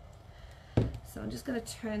 So I'm just going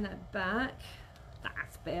to turn that back.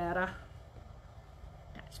 That's better.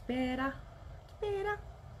 That's better. That's better.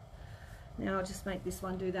 Now I'll just make this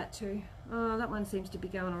one do that too. Oh, that one seems to be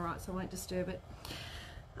going all right, so I won't disturb it.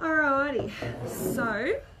 Alrighty,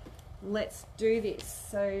 so let's do this.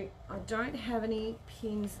 So I don't have any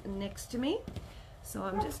pins next to me, so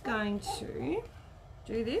I'm just going to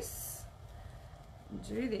do this,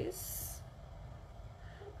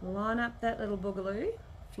 line up that little boogaloo,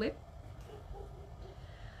 flip.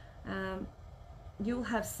 You'll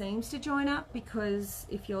have seams to join up, because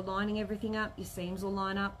if you're lining everything up, your seams will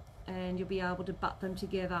line up and you'll be able to butt them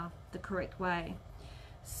together the correct way.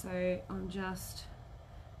 So I'm just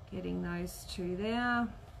getting those two there.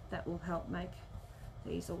 That will help make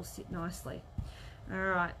these all sit nicely. All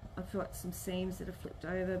right, I've got some seams that have flipped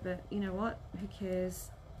over, but you know what, who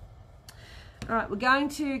cares? All right, we're going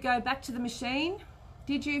to go back to the machine.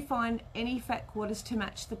 Did you find any fat quarters to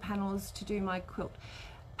match the panels to do my quilt?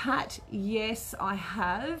 Pat, yes, I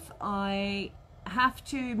have. I have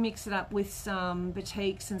to mix it up with some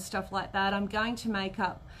batiks and stuff like that. I'm going to make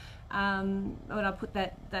up, when I put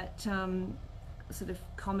that sort of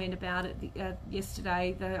comment about it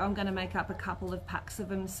yesterday, I'm going to make up a couple of packs of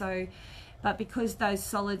them. So, but because those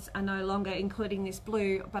solids are no longer including this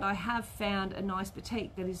blue, but I have found a nice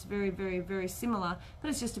batik that is very, very, very similar, but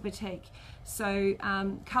it's just a batik. So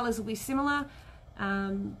colours will be similar,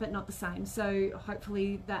 but not the same. So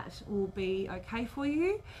hopefully that will be okay for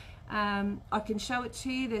you. I can show it to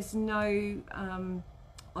you. There's no,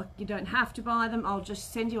 you don't have to buy them. I'll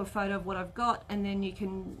just send you a photo of what I've got, and then you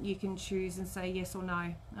can choose and say yes or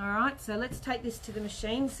no. All right, so let's take this to the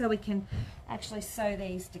machine so we can actually sew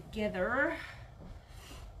these together.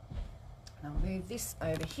 I'll move this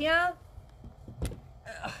over here.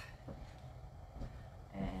 And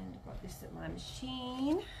I've got this at my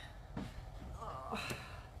machine.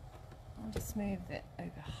 I'll just move that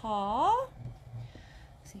over here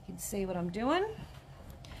so you can see what I'm doing.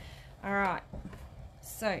 All right,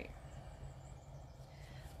 so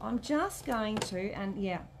I'm just going to, and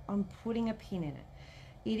yeah, I'm putting a pin in it.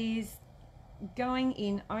 It is going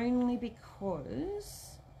in only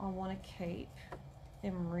because I want to keep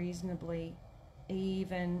them reasonably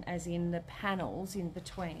even, as in the panels in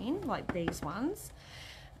between, like these ones.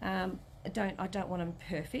 I don't want them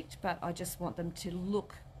perfect, but I just want them to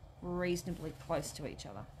look reasonably close to each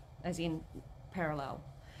other, as in parallel.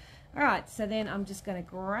 All right, so then I'm just going to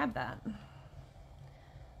grab that,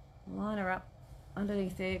 line her up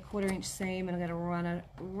underneath there, 1/4 inch seam, and I'm going to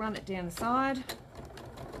run it down the side.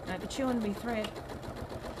 Don't be chewing me thread.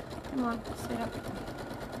 Come on, set up.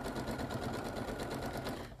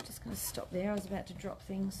 Just going to stop there. I was about to drop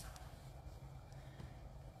things.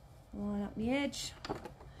 Line up the edge.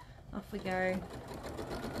 Off we go.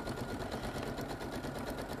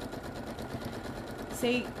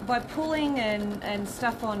 See, by pulling and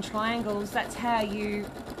stuff on triangles, that's how you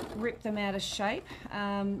rip them out of shape.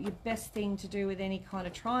 Your best thing to do with any kind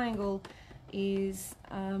of triangle is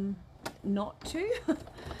not to,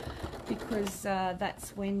 because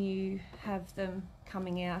that's when you have them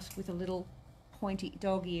coming out with a little pointy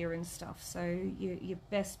dog ear and stuff. So your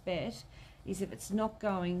best bet is, if it's not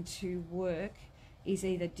going to work, is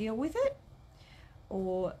either deal with it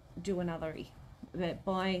or do another. But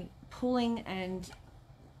by pulling and,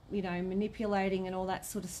 you know, manipulating and all that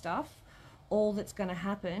sort of stuff, all that's going to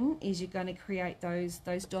happen is you're going to create those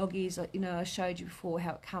dog ears. You know, I showed you before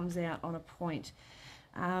how it comes out on a point.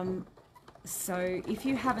 So if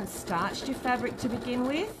you haven't starched your fabric to begin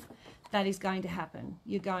with, that is going to happen.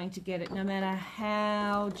 You're going to get it. No matter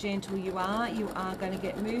how gentle you are going to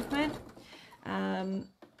get movement.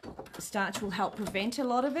 Starch will help prevent a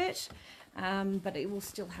lot of it, but it will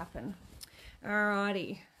still happen.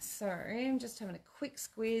 Alrighty, so I'm just having a quick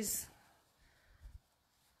squeeze.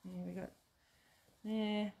 There we go.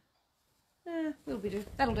 There,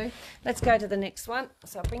 that'll do. Let's go to the next one.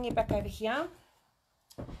 So I'll bring you back over here.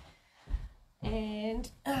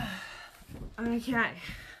 And, okay,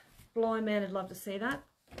 blind man would love to see that.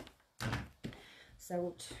 So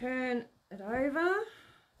we'll turn it over.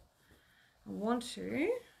 I want to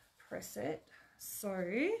press it so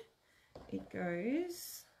it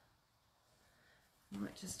goes, I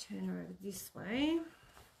might just turn her over this way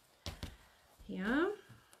here,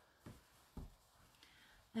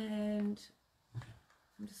 and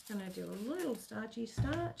I'm just going to do a little starchy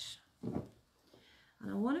starch, and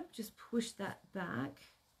I want to just push that back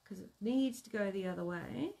because it needs to go the other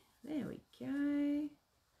way. There we go.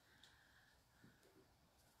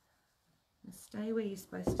 Stay where you're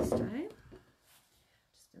supposed to stay.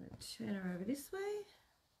 Just going to turn her over this way,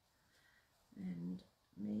 and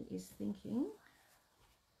me is thinking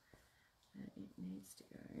that it needs to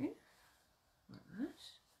go like that.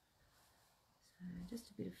 So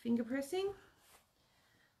just a bit of finger pressing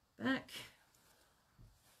back,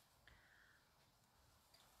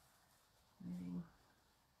 moving.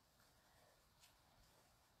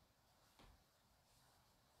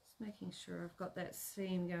 Making sure I've got that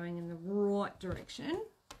seam going in the right direction,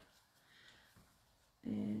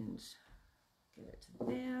 and get it to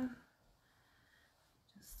there.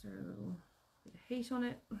 Just throw a little bit of heat on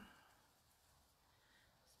it, just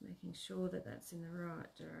making sure that that's in the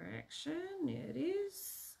right direction. Yeah, it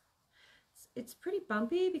is. It's pretty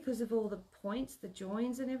bumpy because of all the points, the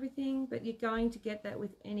joins and everything, but you're going to get that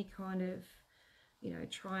with any kind of, you know,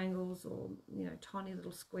 triangles or, you know, tiny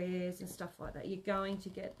little squares and stuff like that. You're going to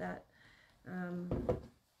get that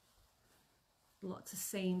lots of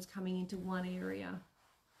seams coming into one area.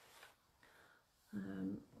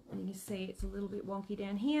 And you see it's a little bit wonky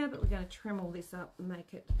down here, but we're going to trim all this up and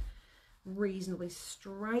make it reasonably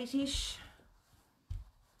straightish.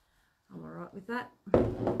 I'm all right with that.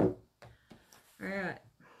 All right,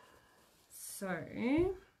 so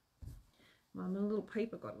my little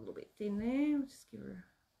paper got a little bit thin there. I'll just give her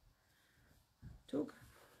a tug.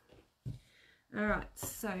 All right,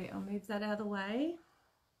 so I'll move that out of the way.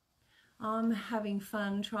 I'm having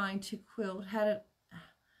fun trying to quilt. Had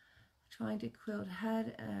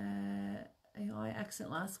an eye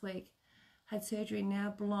accident last week. Had surgery, now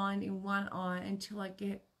blind in one eye until I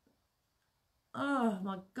get, oh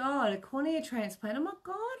my God, a cornea transplant. Oh my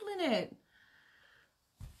God, Lynette,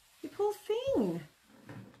 you poor thing.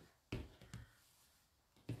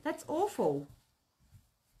 That's awful.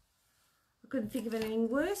 I couldn't think of anything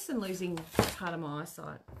worse than losing part of my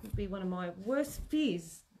eyesight. It would be one of my worst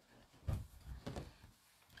fears.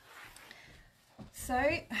 So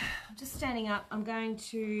I'm just standing up. I'm going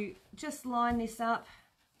to just line this up.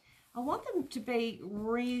 I want them to be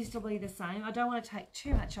reasonably the same. I don't want to take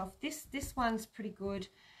too much off. This one's pretty good.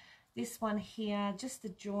 This one here, just the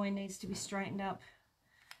join needs to be straightened up.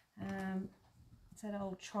 It's that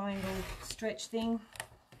old triangle stretch thing.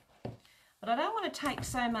 but I don't want to take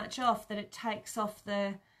so much off that it takes off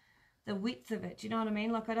the width of it. Do you know what I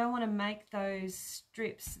mean? Like I don't want to make those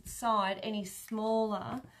strips at the side any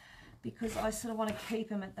smaller because I sort of want to keep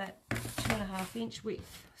them at that 2.5 inch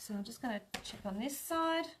width. So I'm just going to check on this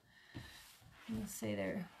side. You'll see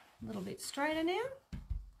they're a little bit straighter now.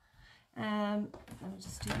 I'll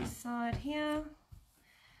just do this side here.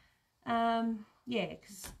 Yeah,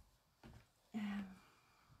 because let's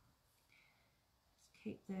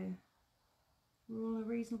keep the ruler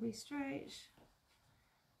reasonably straight.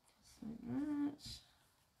 Just like that.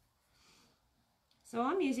 So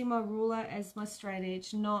I'm using my ruler as my straight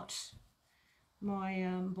edge, not my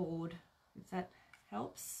board, if that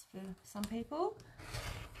helps for some people.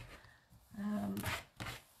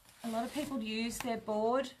 A lot of people use their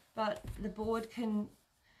board, but the board can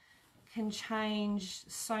change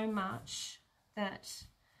so much that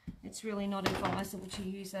it's really not advisable to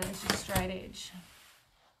use that as your straight edge.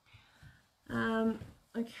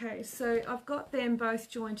 Okay, so I've got them both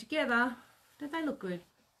joined together. Don't they look good?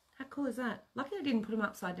 How cool is that? Lucky I didn't put them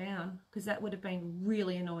upside down because that would have been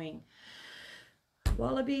really annoying.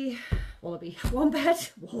 Wallaby,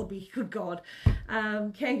 wombat, wallaby, good God,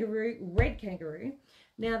 kangaroo, red kangaroo.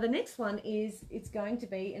 Now the next one is, it's going to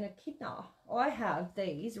be an echidna. I have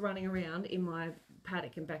these running around in my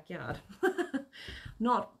paddock and backyard.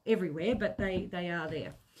 Not everywhere, but they are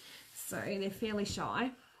there. So they're fairly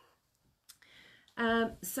shy.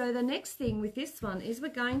 So the next thing with this one is we're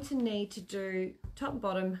going to need to do top and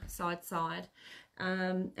bottom, side, side.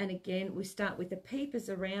 And again, we start with the peepers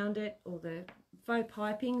around it, or the faux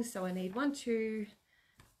piping. So I need 1, 2,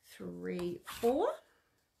 3, 4.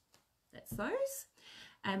 That's those.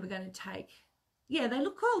 And we're going to take, yeah, they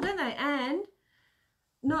look cool, don't they? And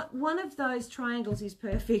not one of those triangles is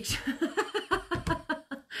perfect.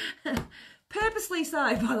 Purposely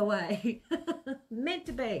so, by the way. Meant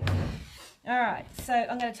to be. All right, so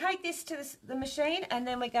I'm going to take this to the machine, and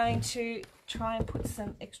then we're going to try and put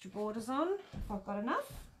some extra borders on if I've got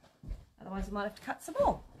enough. Otherwise I might have to cut some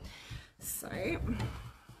more. So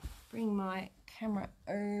bring my camera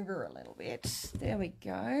over a little bit. There we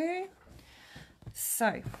go. So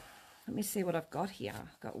let me see what I've got here.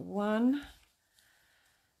 I've got one,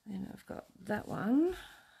 and I've got that one.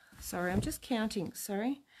 Sorry, I'm just counting.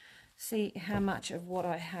 Sorry. See how much of what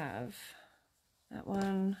I have. That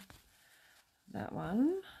one. That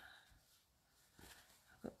one.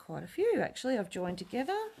 I've got quite a few actually I've joined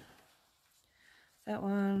together. That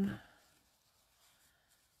one.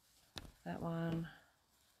 That one.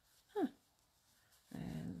 Huh.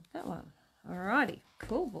 And that one. Alrighty.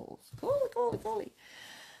 Cool balls. Cool.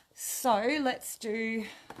 So let's do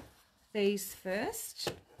these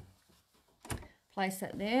first. Place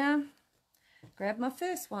that there. Grab my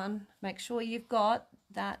first one. Make sure you've got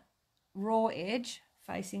that raw edge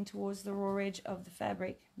facing towards the raw edge of the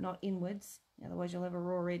fabric, not inwards. Otherwise you'll have a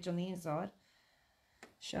raw edge on the inside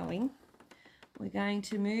showing. We're going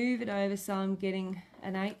to move it over so I'm getting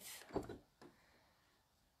an eighth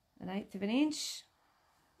of an inch.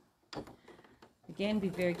 Again, be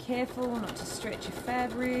very careful not to stretch your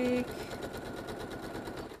fabric.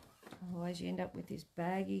 Otherwise you end up with this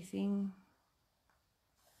baggy thing.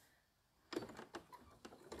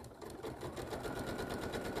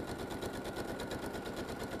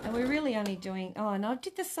 And we're really only doing, oh, and I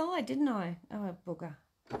did the side, didn't I? Oh, bugger.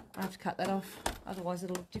 I have to cut that off, otherwise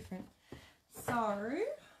it'll look different. So,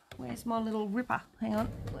 where's my little ripper? Hang on,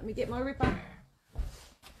 let me get my ripper.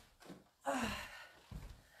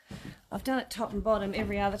 I've done it top and bottom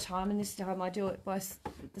every other time, and this time I do it by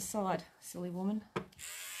the side, silly woman.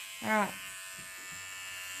 All right.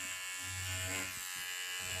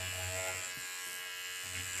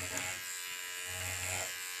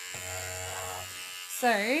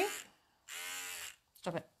 So,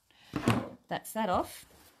 stop it. That's that off.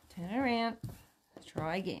 Turn it around. Let's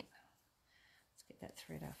try again. Let's get that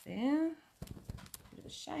thread off there. Bit of a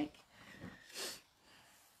shake.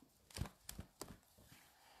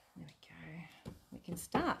 There we go. We can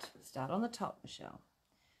start. Start on the top, Michelle.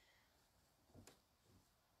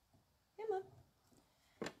 Come on.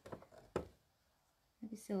 Don't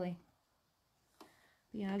be silly.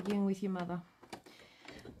 Be arguing with your mother.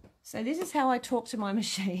 So this is how I talk to my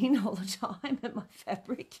machine all the time and my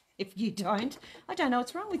fabric. If you don't, I don't know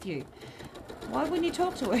what's wrong with you. Why wouldn't you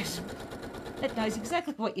talk to it? It knows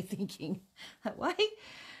exactly what you're thinking. That way?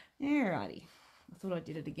 Alrighty. I thought I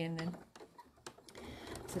did it again then.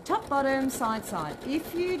 So top, bottom, side, side.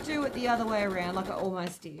 If you do it the other way around, like I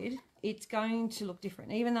almost did, it's going to look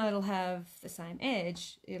different. Even though it'll have the same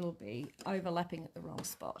edge, it'll be overlapping at the wrong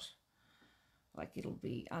spot. Like it'll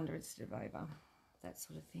be under instead of over. That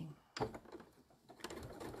sort of thing.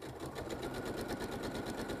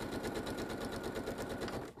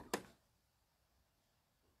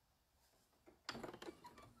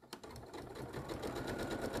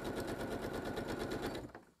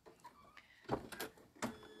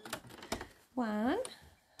 One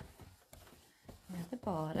at the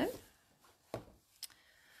bottom.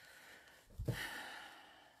 That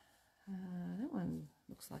one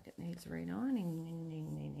looks like it needs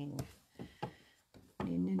re-ironing. I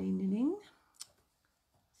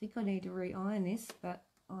think I need to re-iron this, but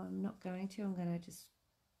I'm not going to. I'm going to just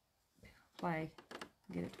play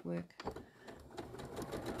and get it to work.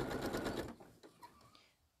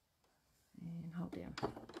 And hold down.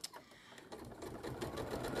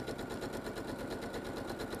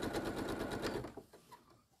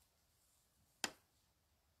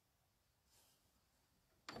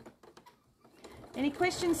 Any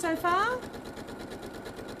questions so far?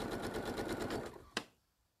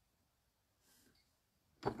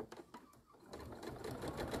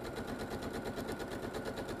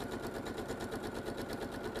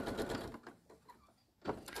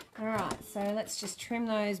 All right, so let's just trim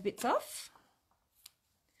those bits off.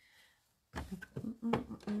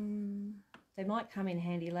 They might come in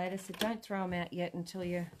handy later, so don't throw them out yet until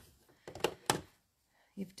you've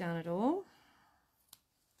done it all.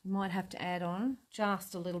 You might have to add on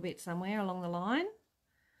just a little bit somewhere along the line.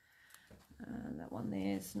 That one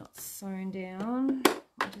there's not sewn down.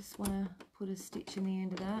 I just want to put a stitch in the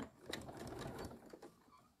end of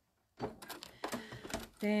that.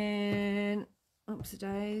 Then, oops a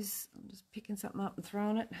days, I'm just picking something up and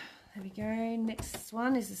throwing it. There we go. Next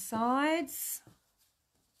one is the sides.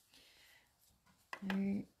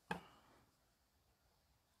 Come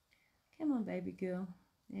on, baby girl.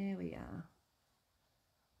 There we are.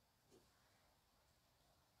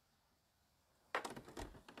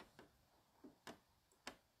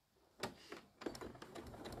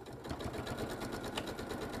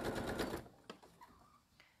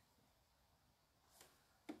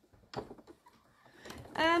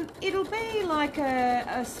 It'll be like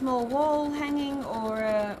a small wall hanging,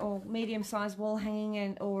 or medium-sized wall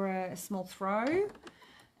hanging, or a small throw.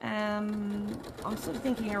 I'm sort of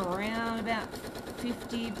thinking around about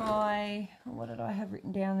 50 by, what did I have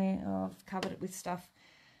written down there? Oh, I've covered it with stuff.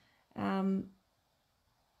 Around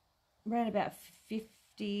about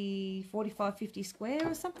 50, 45, 50 square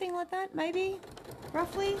or something like that, maybe,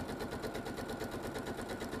 roughly.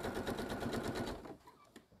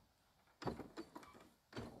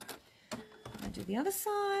 Do the other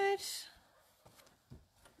side.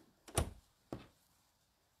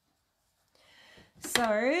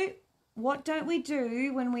 So what don't we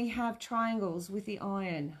do when we have triangles with the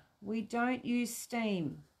iron? We don't use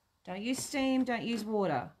steam. Don't use steam, don't use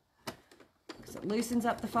water, because it loosens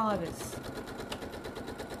up the fibers.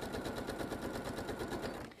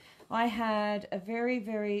 I had a very,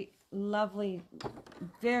 very lovely,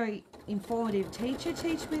 very informative teacher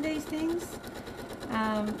teach me these things.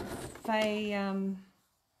 Faye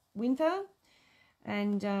Winter,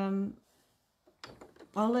 and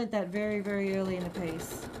I learned that very, very early in the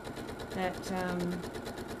piece, that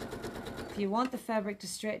if you want the fabric to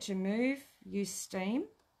stretch and move, use steam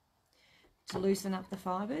to loosen up the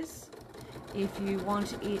fibers. If you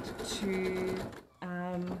want it to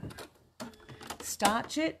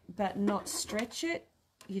starch it but not stretch it,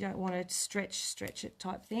 you don't want to stretch it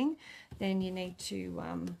type thing, then you need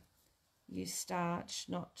to use starch,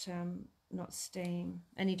 not steam.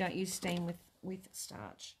 And you don't use steam with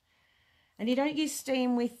starch. And you don't use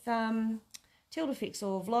steam with Tilda-Fix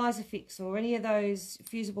or Vliza-Fix or any of those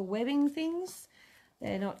fusible webbing things.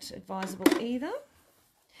 They're not advisable either.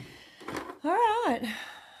 All right.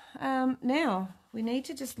 Now we need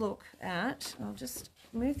to just look at, I'll just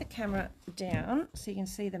move the camera down so you can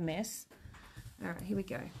see the mess. All right, here we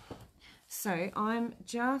go. So I'm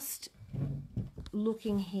just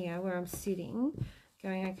looking here where I'm sitting,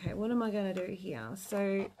 going, okay, what am I going to do here?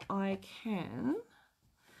 So I can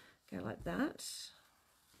go like that.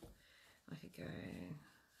 I could go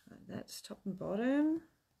like that, top and bottom.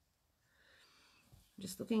 I'm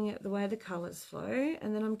just looking at the way the colours flow,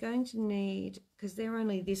 and then I'm going to need, because they're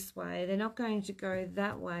only this way, they're not going to go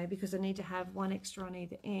that way because I need to have one extra on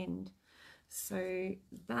either end. So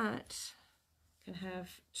that can have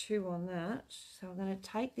two on that. So I'm going to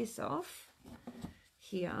take this off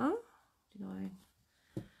here. Did I?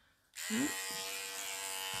 Yeah.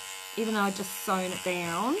 Even though I just sewn it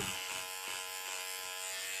down.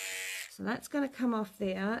 So that's going to come off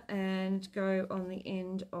there and go on the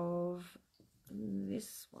end of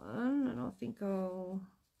this one, and I think I'll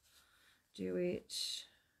do it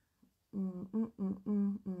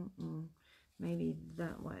maybe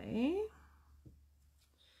that way.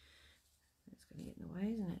 going to get in the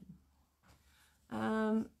way, isn't it?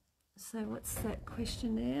 So what's that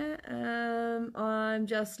question there? I'm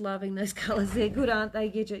just loving those colours. They're good, aren't they,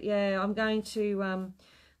 Gidget? Yeah, I'm going to, like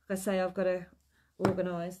I say, I've got to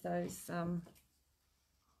organise those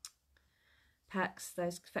packs,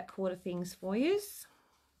 those fat quarter things for you.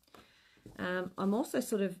 I'm also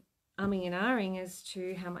sort of umming and ahhing as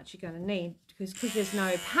to how much you're going to need, because there's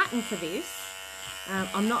no pattern for this.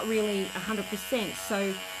 I'm not really 100%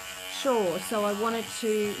 so sure, so I wanted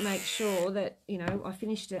to make sure that, you know, I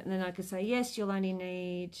finished it and then I could say, yes, you'll only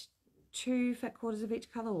need 2 fat quarters of each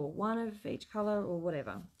colour, or 1 of each colour, or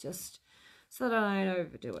whatever, just so that I don't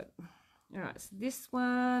overdo it. All right, so this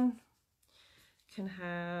one can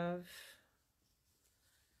have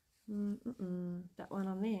that one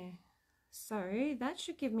on there. So that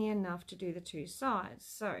should give me enough to do the 2 sides.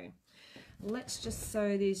 So let's just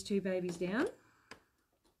sew these 2 babies down.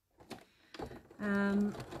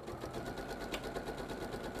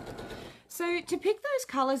 So to pick those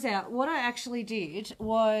colours out, what I actually did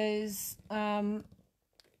was I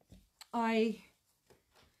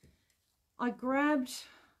grabbed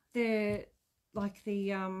the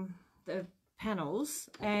panels,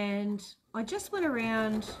 and I just went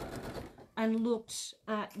around and looked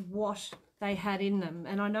at what they had in them,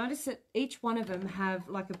 and I noticed that each one of them have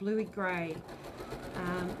like a bluey grey.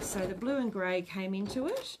 So the blue and grey came into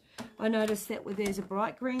it. I noticed that there's a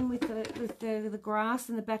bright green with the grass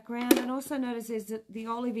in the background, and also noticed there's the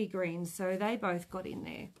olivey green, so they both got in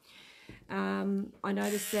there. I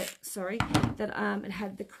noticed that, it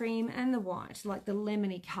had the cream and the white, like the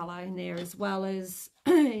lemony colour in there, as well as,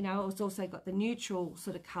 you know, it's also got the neutral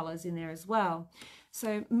sort of colours in there as well.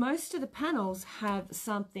 So most of the panels have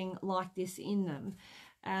something like this in them.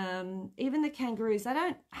 Even the kangaroos, they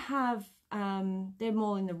don't have, they're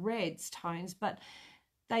more in the reds tones, but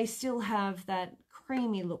they still have that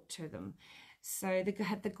creamy look to them. So they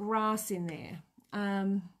have the grass in there.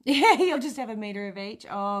 Yeah, you'll just have a metre of each.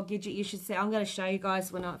 Oh, Gidget, you should see. I'm going to show you guys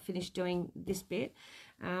when I finish doing this bit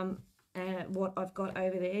what I've got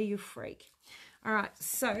over there, you freak. All right,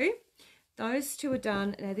 so those 2 are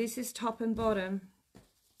done. Now this is top and bottom.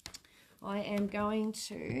 I am going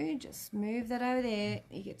to just move that over there.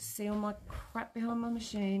 You get to see all my crap behind my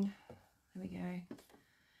machine. There we go.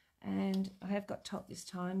 And I have got top this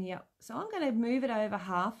time, yep. So I'm going to move it over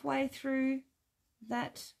halfway through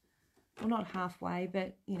that. Well, not halfway,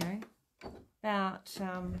 but, you know, about,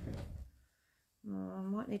 I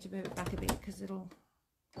might need to move it back a bit because it'll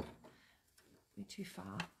be too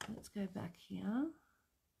far. Let's go back here.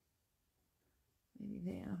 Maybe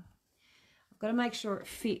there. I've got to make sure it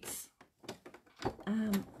fits.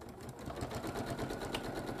 There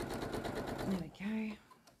we go.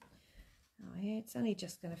 Oh yeah, it's only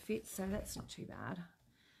just going to fit, so that's not too bad.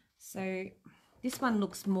 So this one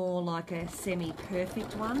looks more like a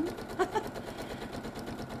semi-perfect one.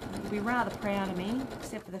 You'll be rather proud of me,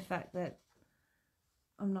 except for the fact that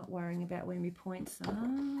I'm not worrying about where my points are.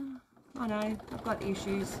 I know, I've got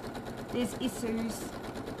issues. There's issues.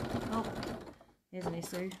 Oh, there's an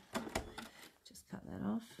issue. Just cut that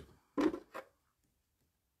off. Got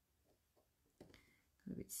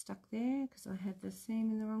a bit stuck there because I had the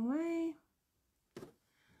seam in the wrong way.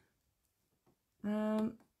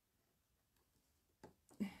 Oh,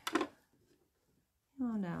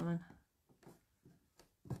 darling.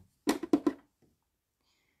 There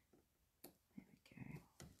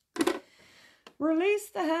we go. Release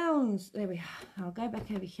the hounds. There we are. I'll go back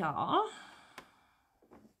over here.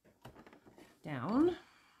 Down.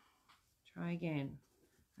 Try again.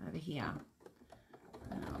 Over here.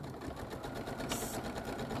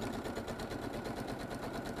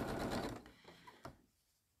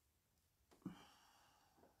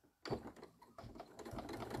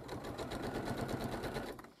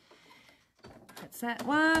 That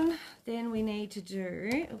one. Then we need to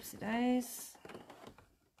do, oopsie days,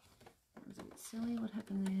 that was a bit silly, what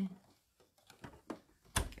happened there?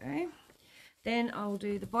 Okay, then I'll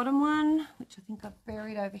do the bottom one, which I think I've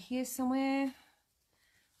buried over here somewhere.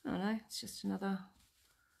 I don't know, it's just another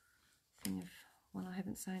thing of one I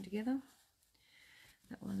haven't sewn together.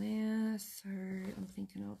 That one there, so I'm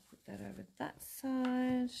thinking I'll put that over that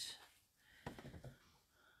side.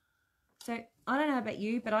 So, I don't know about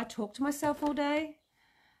you, but I talk to myself all day.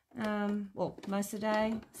 Well, most of the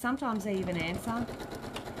day. Sometimes I even answer,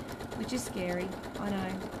 which is scary, I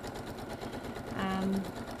know.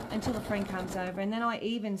 Until a friend comes over, and then I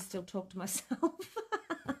even still talk to myself.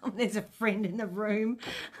 There's a friend in the room.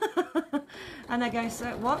 And I go,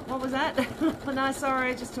 so, what was that? No,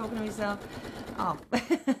 sorry, just talking to myself. Oh.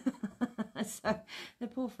 So, the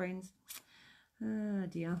poor friends. Oh,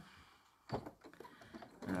 dear.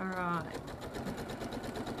 All right,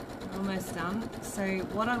 almost done. So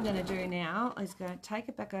what I'm going to do now is going to take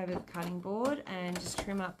it back over the cutting board and just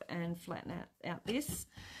trim up and flatten out this.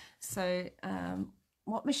 So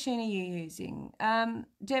what machine are you using?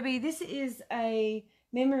 Debbie, this is a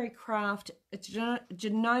Memory Craft, it's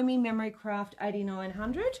Janome Memory Craft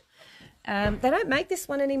 8900. They don't make this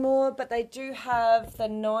one anymore, but they do have the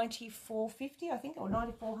 9450, I think, or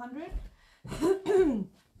 9400.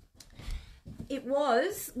 It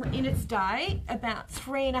was, in its day, about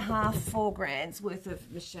 3.5, 4 grand's worth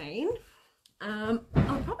of machine. I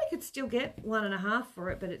probably could still get 1.5 for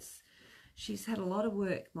it, but she's had a lot of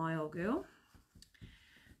work, my old girl.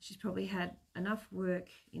 She's probably had enough work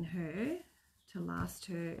in her to last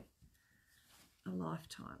her a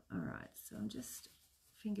lifetime. All right, so I'm just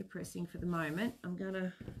finger pressing for the moment. I'm going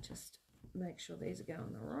to just make sure these are going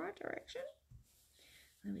in the right direction.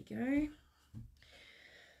 There we go.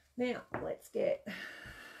 Now, let's get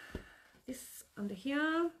this under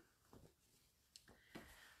here.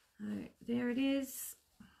 There it is.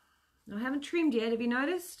 I haven't trimmed yet, have you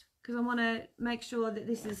noticed? Because I want to make sure that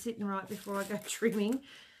this is sitting right before I go trimming,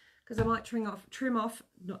 because I might trim off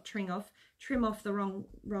the wrong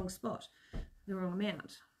spot, the wrong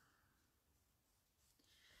amount.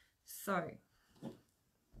 So,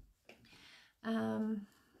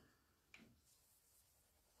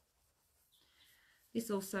 this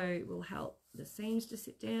also will help the seams to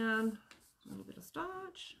sit down. A little bit of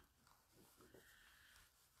starch.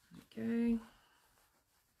 There we go.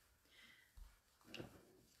 Turn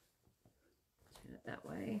it that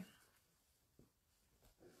way.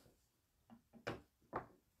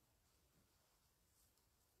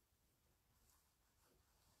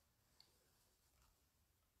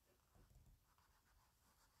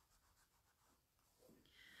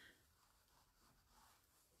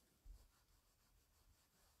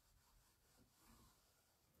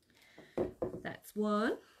 That's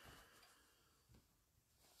one.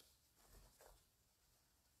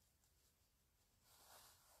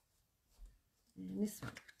 And this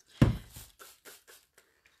one.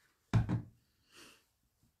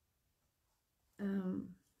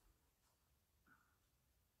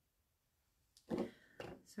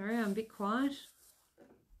 Sorry, I'm a bit quiet.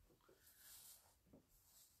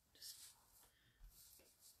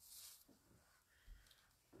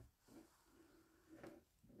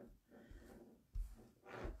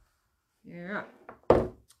 Yeah.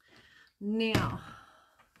 Now,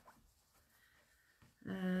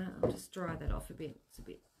 I'll just dry that off a bit. It's a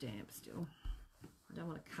bit damp still. I don't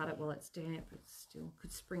want to cut it while it's damp. It still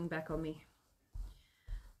could spring back on me.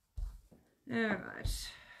 All right.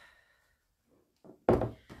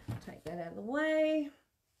 Take that out of the way.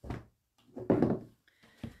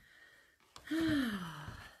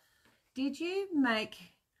 Did you make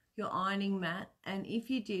your ironing mat, and if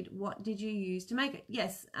you did, what did you use to make it?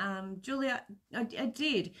 Yes, Julia, I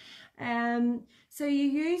did. So you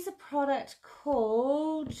use a product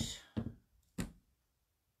called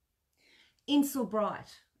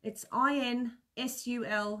Insulbright. It's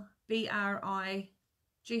INSULBRIGHT,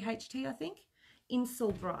 I think.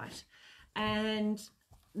 Insulbright, and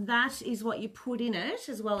that is what you put in it,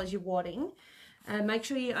 as well as your wadding. Make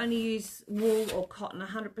sure you only use wool or cotton,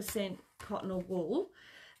 100% cotton or wool.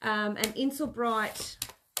 And Insulbright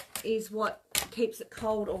is what keeps it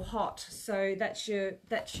cold or hot. So that's your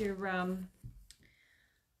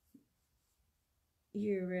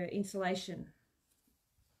insulation.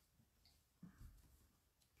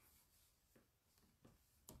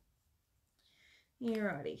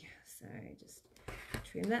 Alrighty, so just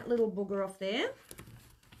trim that little booger off there.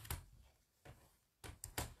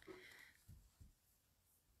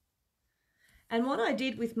 And what I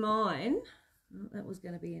did with mine, oh, that was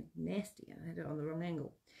going to be nasty. I had it on the wrong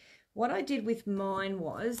angle. What I did with mine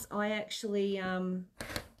was I actually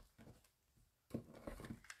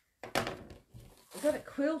got it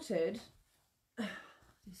quilted.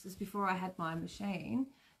 This is before I had my machine.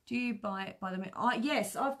 Do you buy it by the meter? Oh,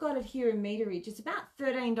 yes, I've got it here in meterage. It's about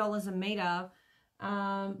 $13 a meter,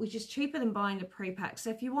 which is cheaper than buying the pre-pack. So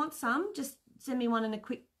if you want some, just send me a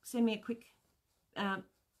quick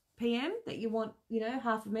PM that you want, you know,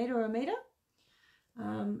 half a meter or a meter.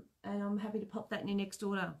 And I'm happy to pop that in your next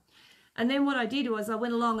order. And then what I did was I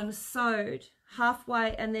went along and sewed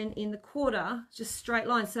halfway and then in the quarter, just straight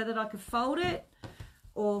lines, so that I could fold it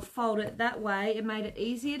or fold it that way. It made it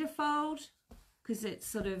easier to fold because it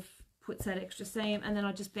sort of puts that extra seam, and then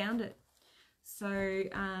I just bound it. So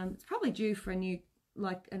it's probably due for a new,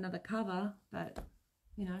 like another cover, but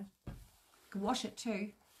you know, you can wash it too.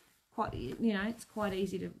 Quite, you know, it's quite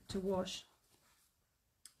easy to wash.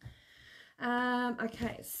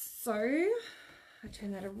 Okay, so I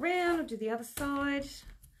turn that around, I'll do the other side.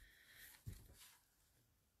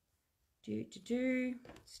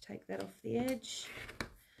 Just take that off the edge.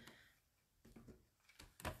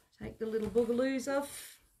 Take the little boogaloos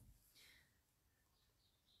off.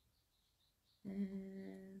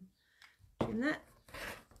 And trim that.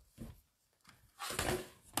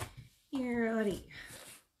 Alrighty.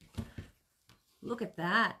 Look at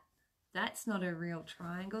that. That's not a real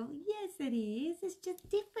triangle. Yes, it is. It's just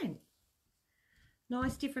different.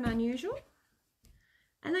 Nice, different, unusual.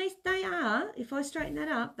 And they are, if I straighten that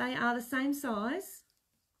up, they are the same size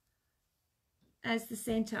as the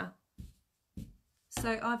centre.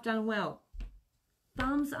 So I've done well.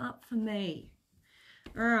 Thumbs up for me.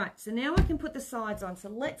 All right, so now I can put the sides on. So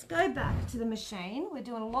let's go back to the machine. We're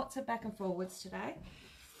doing lots of back and forwards today.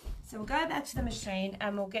 So we'll go back to the machine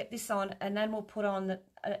and we'll get this on, and then we'll put on the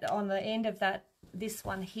end of that this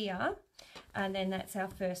one here, and then that's our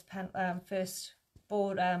first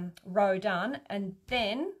board row done. And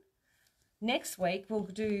then next week we'll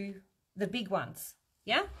do the big ones.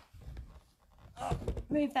 Yeah. Oh,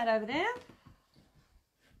 move that over there,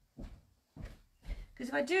 because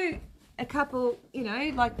if I do a couple, you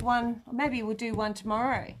know, like one, maybe we'll do one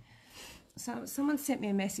tomorrow. So someone sent me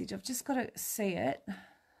a message. I've just got to see it.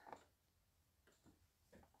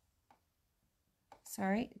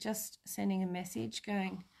 Sorry, just sending a message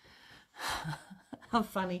going, I'm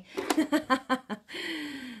funny.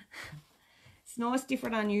 It's nice,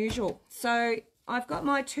 different, unusual. So I've got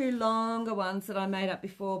my two longer ones that I made up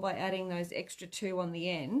before by adding those extra two on the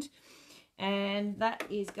end. And that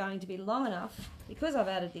is going to be long enough because I've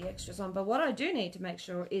added the extras on. But what I do need to make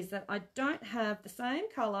sure is that I don't have the same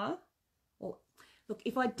colour. Or, look,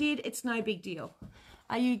 if I did, it's no big deal.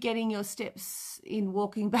 Are you getting your steps in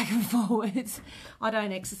walking back and forwards? I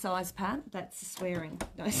don't exercise, Pat. That's swearing.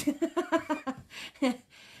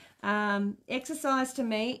 Exercise to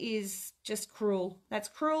me is just cruel. That's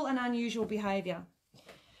cruel and unusual behaviour.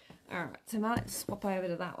 All right, so I might swap over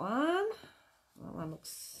to that one. That one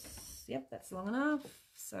looks, yep, that's long enough.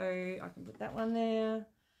 So I can put that one there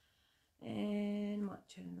and might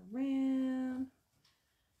turn it around.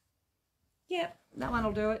 Yep, that one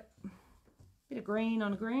will do it. Bit of green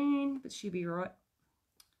on a green, but she'll be right.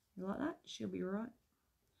 You like that? She'll be right.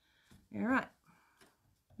 All right.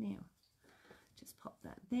 Now, just pop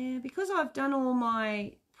that there. Because I've done all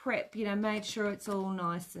my prep, you know, made sure it's all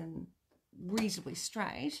nice and reasonably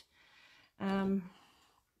straight, I'm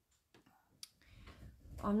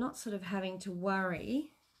not sort of having to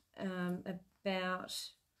worry about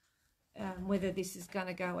whether this is going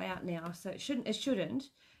to go out now. So it shouldn't.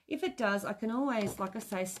 If it does, I can always, like I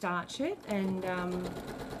say, starch it and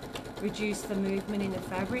reduce the movement in the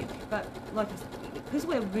fabric. But like, because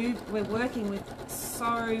we're working with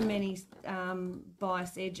so many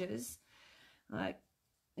bias edges, like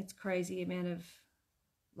it's crazy amount of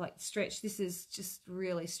like stretch. This is just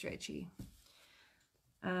really stretchy.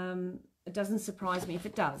 It doesn't surprise me if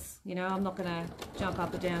it does. You know, I'm not going to jump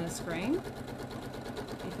up or down the screen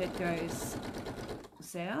if it goes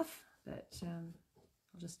south, but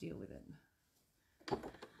I'll just deal with it.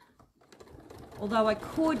 Although I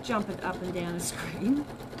could jump it up and down a screen.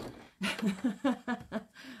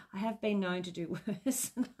 I have been known to do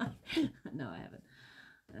worse. No, I haven't.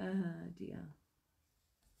 Oh dear.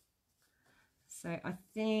 So I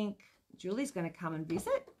think Julie's going to come and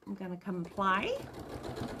visit. I'm going to come and play.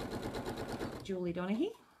 Julie Donaghy.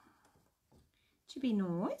 Should be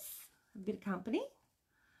nice. A bit of company.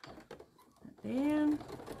 That down.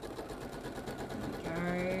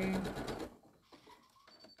 There we go.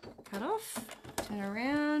 Cut off. Turn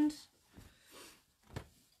around.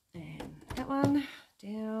 And that one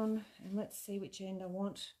down. And let's see which end I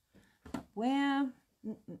want. Where?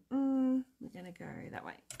 We're going to go that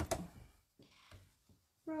way.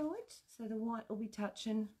 Right. So the white will be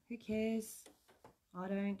touching. Who cares? I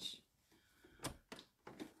don't.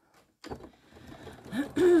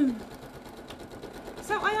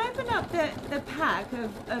 So I opened up the pack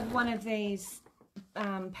of one of these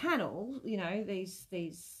panels, you know, these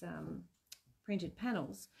printed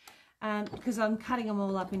panels, because I'm cutting them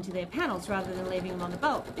all up into their panels rather than leaving them on the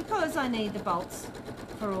bolt, because I need the bolts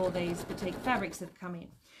for all these boutique fabrics that have come in.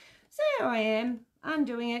 So here I am,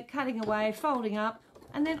 undoing it, cutting away, folding up,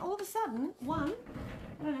 and then all of a sudden, one,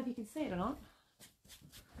 I don't know if you can see it or not.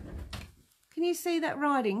 Can you see that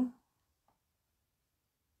writing?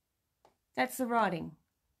 That's the writing.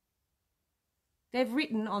 They've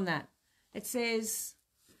written on that. It says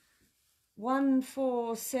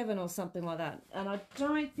 147 or something like that. And I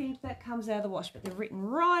don't think that comes out of the wash, but they're written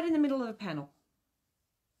right in the middle of the panel.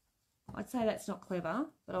 I'd say that's not clever,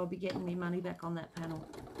 but I'll be getting my money back on that panel.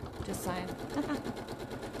 Just saying.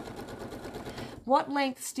 What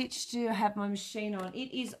length stitch do I have my machine on?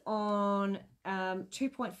 It is on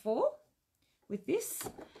 2.4 with this.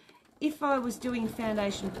 If I was doing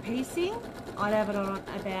foundation piecing, I'd have it on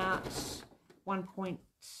about 1.5.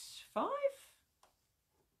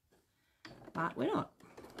 But we're not.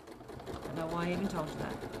 I don't know why I even told you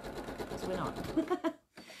that. Because we're not.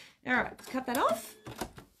 All right, let's cut that off.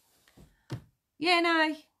 Yeah,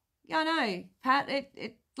 no. Yeah, I know. Pat,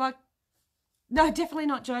 it like, no, definitely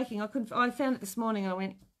not joking. I found it this morning and I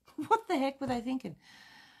went, what the heck were they thinking?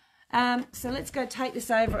 So let's go take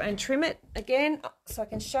this over and trim it again so I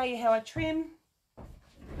can show you how I trim.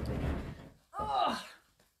 Oh.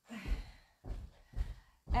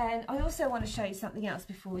 And I also want to show you something else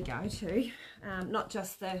before we go to, not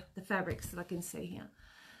just the fabrics that I can see here.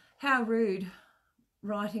 How rude,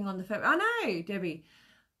 writing on the fabric. I know, Debbie.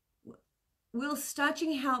 Will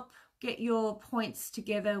starching help get your points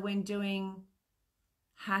together when doing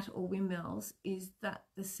hat or windmills? Is that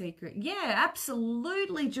the secret? Yeah,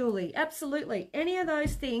 absolutely, Julie. Absolutely. Any of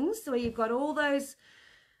those things where you've got all those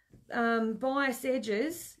bias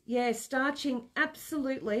edges, yeah, starching,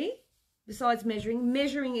 absolutely. Besides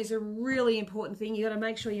measuring is a really important thing. You got to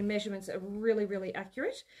make sure your measurements are really, really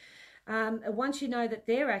accurate. Once you know that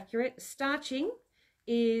they're accurate, starching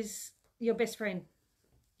is your best friend.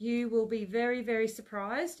 You will be very, very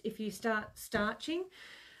surprised if you start starching.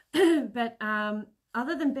 But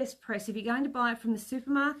other than Best Press, if you're going to buy it from the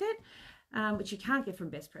supermarket, which you can't get from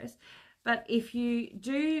Best Press, but if you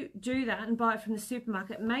do that and buy it from the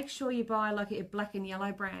supermarket, make sure you buy like a black and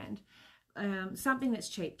yellow brand, something that's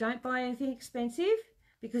cheap. Don't buy anything expensive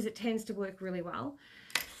because it tends to work really well.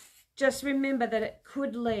 Just remember that it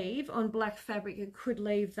could leave on black fabric, it could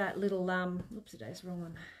leave that little, oops, today's wrong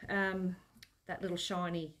one, that little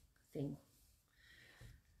shiny thing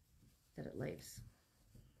that it leaves.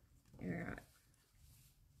 All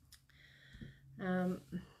right.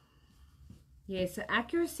 Yeah, so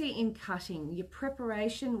accuracy in cutting, your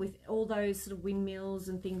preparation with all those sort of windmills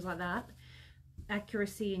and things like that,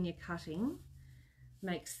 accuracy in your cutting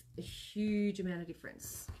makes a huge amount of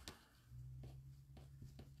difference.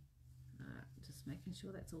 Just making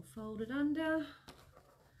sure that's all folded under,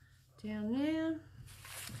 down there.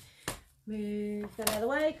 Move that out of the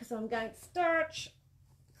way because I'm going to starch,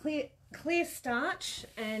 clear starch,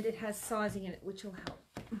 and it has sizing in it, which will help.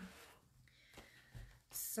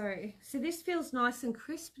 So this feels nice and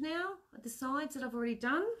crisp now at the sides that I've already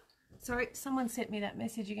done. Sorry, someone sent me that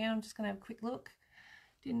message again. I'm just going to have a quick look.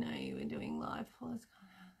 Didn't know you were doing live.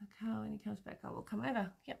 The car, when he comes back, I will come over.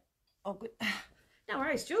 Yep. Oh, good. No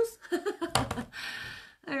worries, Jules.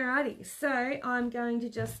 Alrighty. So I'm going to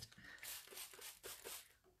just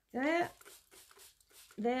there.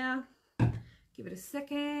 Give it a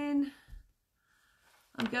second.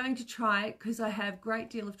 I'm going to try it because I have a great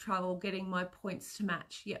deal of trouble getting my points to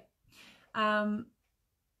match. Yep. I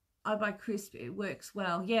buy Crisp, it works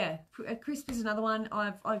well. Yeah, Crisp is another one.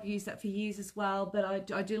 I've used that for years as well, but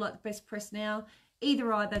I do like the Best Press now.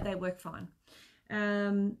 Either, they work fine.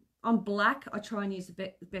 On black, I try and use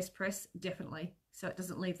the Best Press, definitely, so it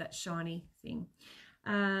doesn't leave that shiny thing.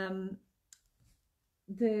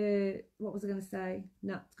 What was I going to say?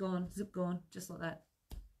 No, it's gone, zip gone, just like that.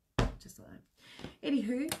 Just like that.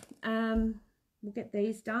 Anywho, we'll get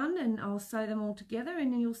these done and I'll sew them all together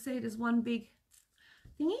and then you'll see it as one big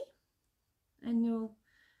thingy and you'll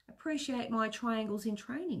appreciate my triangles in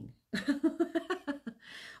training.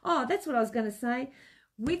 Oh, that's what I was going to say.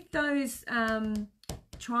 With those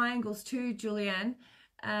triangles too, Julianne,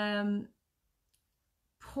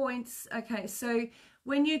 points, okay, so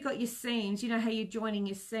when you've got your seams, you know how you're joining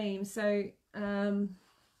your seams, so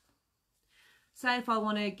say if I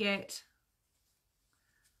want to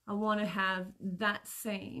have that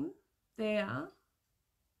seam there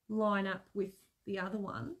line up with the other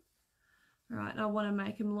one, right, and I want to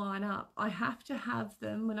make them line up, I have to have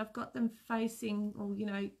them, when I've got them facing or, you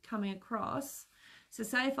know, coming across, so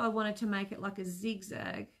say if I wanted to make it like a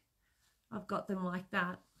zigzag, I've got them like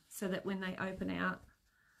that, so that when they open out,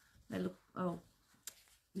 they look, oh,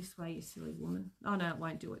 this way, you silly woman. Oh, no, it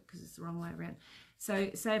won't do it because it's the wrong way around.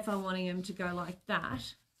 So say if I'm wanting them to go like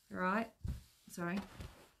that, right, sorry,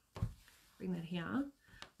 bring that here,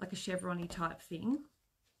 like a chevron-y type thing,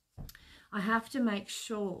 I have to make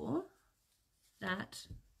sure that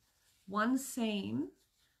one seam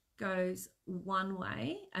goes one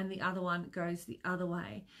way and the other one goes the other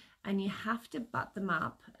way, and you have to butt them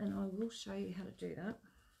up, and I will show you how to do that.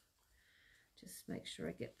 Just make sure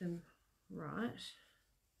I get them right.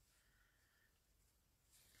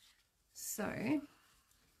 So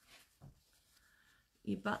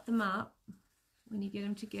you butt them up when you get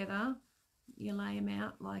them together. You lay them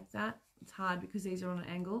out like that. It's hard because these are on an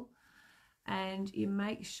angle. And you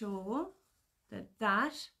make sure that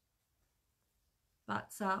that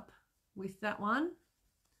butts up with that one.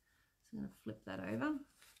 So I'm going to flip that over.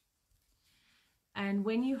 And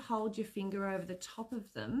when you hold your finger over the top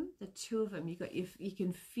of them, the two of them, you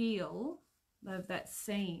can feel that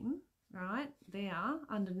seam right there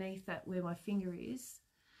underneath that where my finger is.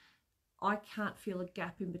 I can't feel a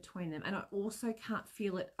gap in between them, and I also can't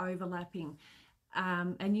feel it overlapping.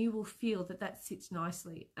 And you will feel that that sits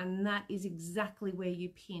nicely, and that is exactly where you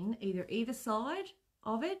pin either side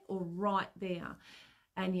of it or right there.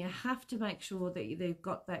 And you have to make sure that they've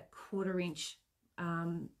got that quarter inch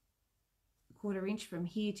from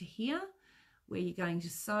here to here where you're going to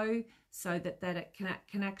sew, so that it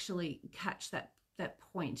can actually catch that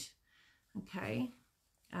point. Okay.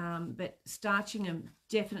 But starching them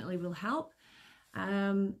definitely will help,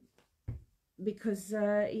 because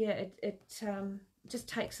yeah, it just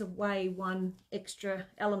takes away one extra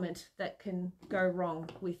element that can go wrong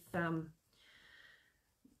with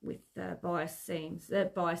bias seams,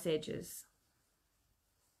 bias edges.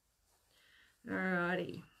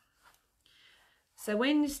 Alrighty. So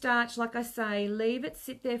when you starch, like I say, leave it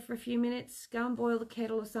sit there for a few minutes, go and boil the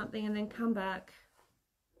kettle or something, and then come back.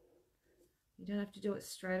 You don't have to do it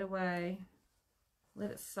straight away.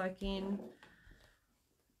 Let it soak in.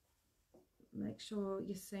 Make sure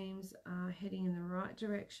your seams are heading in the right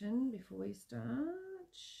direction before you starch.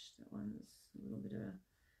 That one's a little bit of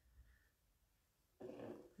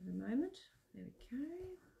a moment. There we go.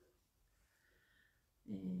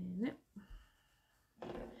 And that.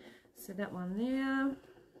 So that one there.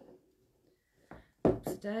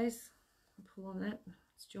 Oops, days. Pull on that.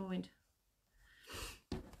 It's joined.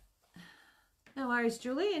 No worries,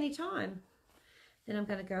 Julie, anytime. Then I'm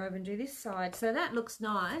going to go over and do this side. So that looks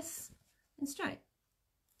nice and straight.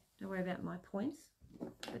 Don't worry about my points,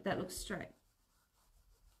 but that looks straight.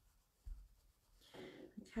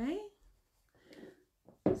 Okay.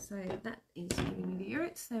 So that is giving me the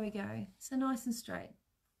arents. There we go. So nice and straight.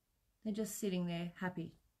 They're just sitting there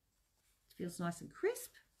happy. It feels nice and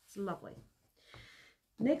crisp. It's lovely.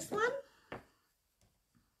 Next one.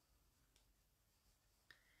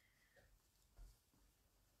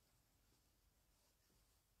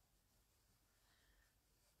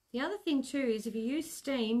 The other thing too is if you use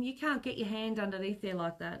steam, you can't get your hand underneath there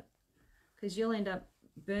like that, because you'll end up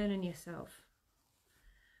burning yourself.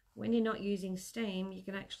 When you're not using steam, you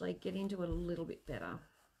can actually get into it a little bit better.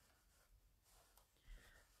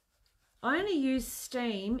 I only use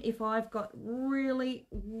steam if I've got really,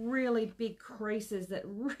 really big creases that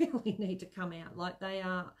really need to come out. Like they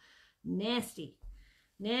are nasty,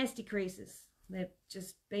 nasty creases. They're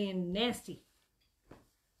just being nasty,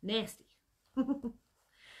 nasty.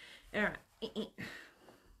 All right,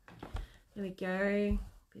 there we go.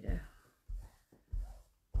 Bit of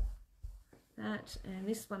that, and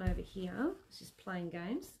this one over here is just playing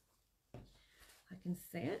games. I can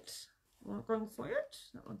see it. I can see it.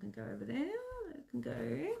 That one can go over there. That can go.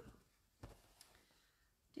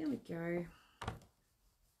 There we go.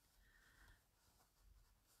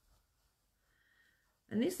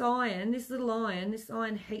 And this iron, this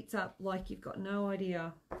iron heats up like you've got no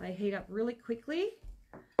idea. They heat up really quickly.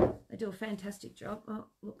 They do a fantastic job. Oh,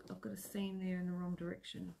 look, I've got a seam there in the wrong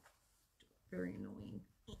direction. Very annoying.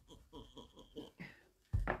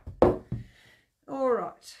 All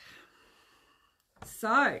right.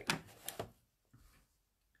 So,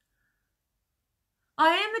 I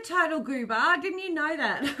am a total goober. Didn't you know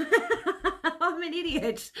that? I'm an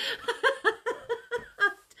idiot.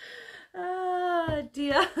 Oh,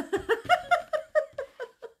 dear.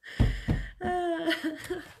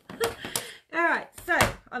 All right, so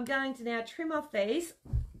I'm going to now trim off these.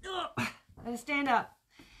 And stand up.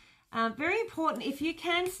 Very important, if you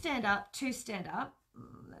can stand up, to stand up.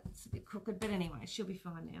 That's a bit crooked, but anyway, she'll be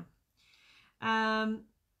fine now.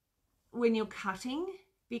 When you're cutting,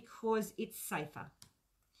 because it's safer.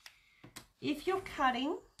 If you're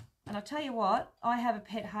cutting, and I'll tell you what, I have a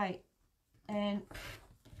pet hate, and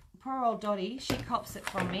poor old Dottie, she cops it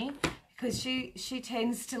from me, because she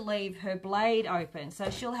tends to leave her blade open. So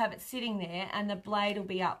she'll have it sitting there and the blade will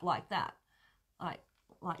be up like that,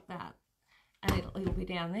 like that. And it'll be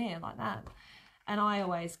down there like that. And I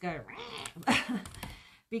always go,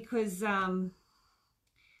 because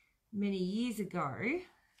many years ago,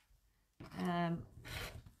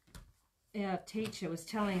 our teacher was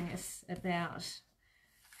telling us about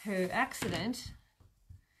her accident,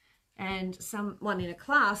 and someone in a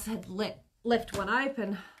class had left one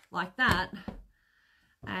open like that,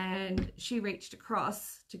 and she reached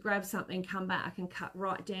across to grab something, come back and cut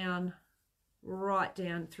right down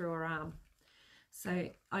through her arm. So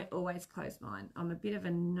I always close mine. I'm a bit of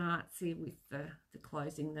a Nazi with the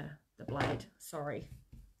closing the blade. Sorry.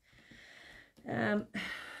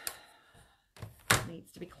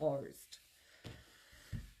 Needs to be closed.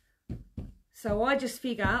 So I just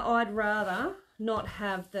figure I'd rather not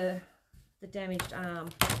have the damaged arm.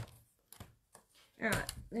 All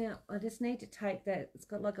right, now I just need to take that. It's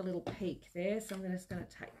got like a little peak there, so I'm just going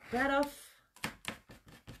to take that off.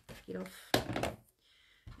 Get off.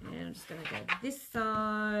 And I'm just going to go this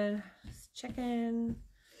side. Just checking.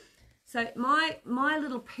 So my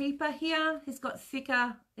little peeper here has got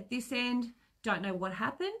thicker at this end. Don't know what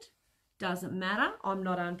happened. Doesn't matter. I'm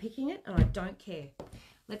not unpicking it, and I don't care.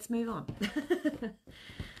 Let's move on.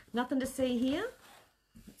 Nothing to see here.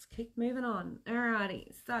 Let's keep moving on.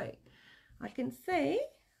 Alrighty, so I can see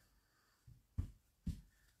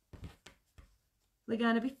we're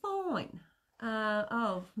going to be fine.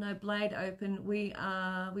 Oh, no blade open. We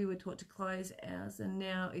were taught to close ours, and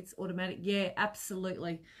now it's automatic. Yeah,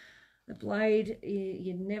 absolutely. The blade,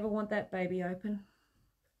 you never want that baby open.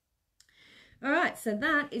 All right, so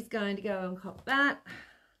that is going to go on cop that.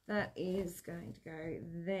 That is going to go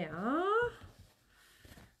there.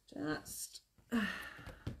 Just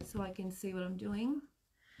so I can see what I'm doing.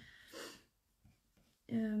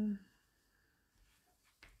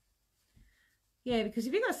 Yeah, because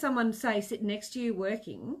if you've got someone, say, sitting next to you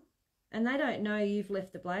working, and they don't know you've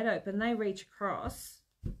left the blade open, they reach across,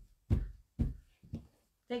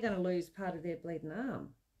 they're going to lose part of their bleeding arm.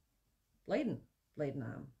 Bleeding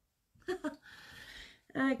arm.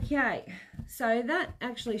 Okay, so that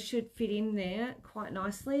actually should fit in there quite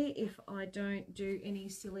nicely if I don't do any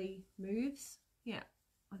silly moves. Yeah,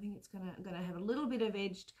 I think it's gonna have a little bit of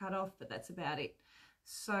edge to cut off, but that's about it.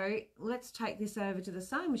 So let's take this over to the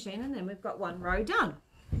sewing machine, and then we've got one row done.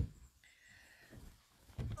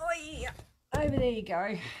 Oh yeah, over there you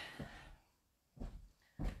go.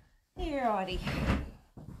 Alrighty,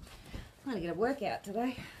 I'm gonna get a workout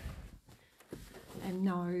today. And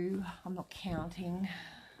no, I'm not counting.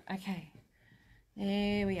 Okay,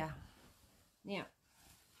 there we are. Now,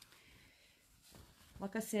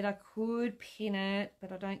 like I said, I could pin it,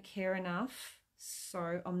 but I don't care enough,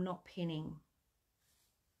 so I'm not pinning.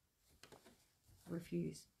 I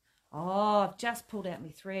refuse. Oh, I've just pulled out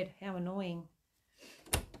my thread. How annoying.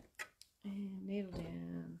 And needle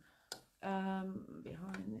down.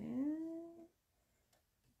 Behind there.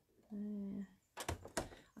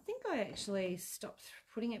 I think I actually stopped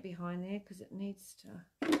putting it behind there because it needs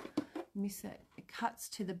to miss it. It cuts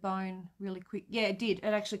to the bone really quick. Yeah, it did. It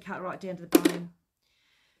actually cut right down to the bone.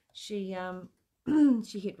 She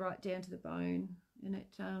she hit right down to the bone, and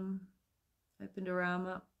it opened her arm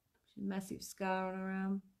up. She had a massive scar on her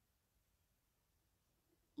arm.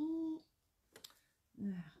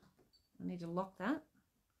 I need to lock that.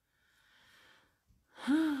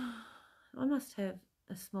 I must have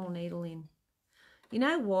a small needle in. You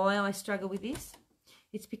know why I struggle with this?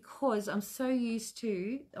 It's because I'm so used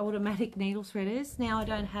to automatic needle threaders. Now I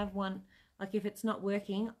don't have one. Like if it's not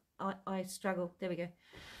working, I struggle. There we go.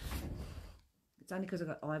 It's only because I've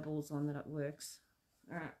got eyeballs on that it works.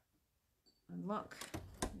 All right. Unlock.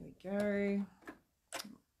 There we go.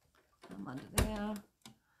 I'm under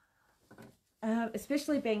there.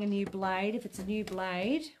 Especially being a new blade, if it's a new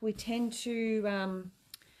blade, we tend to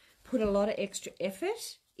put a lot of extra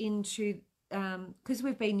effort into, because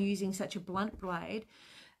we've been using such a blunt blade.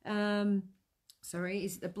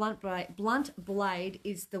 Is the blunt blade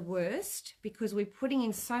is the worst because we're putting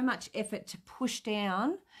in so much effort to push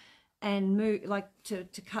down and move, like to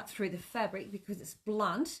cut through the fabric because it's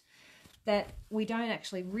blunt, that we don't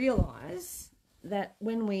actually realize that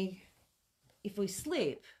if we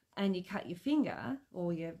slip and you cut your finger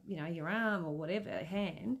or your arm or whatever,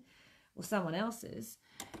 hand or someone else's,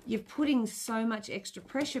 you're putting so much extra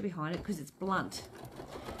pressure behind it because it's blunt,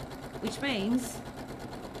 which means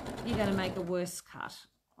you're going to make a worse cut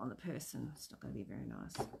on the person. It's not going to be very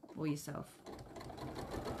nice, or yourself.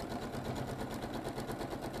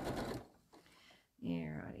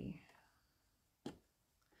 Yeah, righty.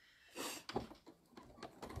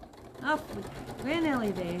 Off we're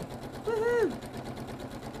nearly there. Woohoo!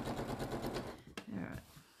 All right.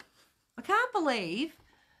 I can't believe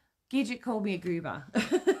Gidget called me a goober.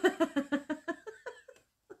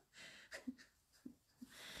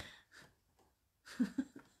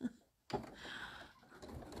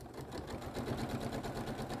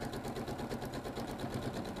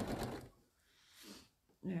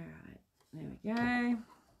 Alright, there we go.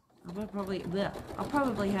 I'll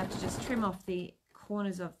probably have to just trim off the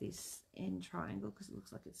corners of this end triangle because it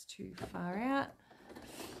looks like it's too far out.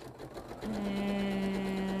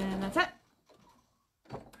 And that's it.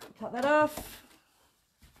 Cut that off.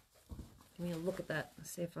 Give me a look at that.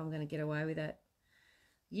 Let's see if I'm going to get away with that.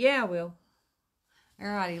 Yeah, I will.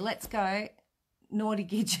 Alrighty, let's go. Naughty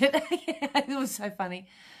Gidget. It was so funny.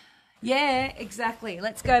 Yeah, exactly.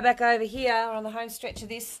 Let's go back over here on the home stretch of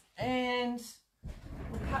this and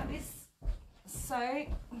we'll cut this. So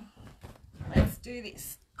let's do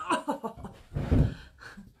this. Oh.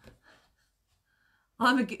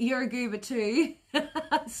 You're a goober too.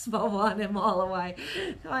 Small one a mile away.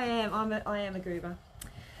 I am a goober.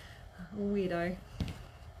 Weirdo.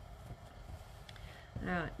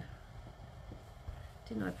 Alright.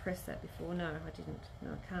 Didn't I press that before? No, I didn't. No,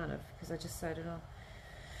 I can't have because I just sewed it on.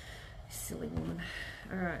 Silly woman.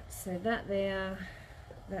 Alright, so that there.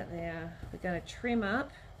 We're going to trim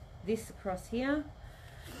up this across here.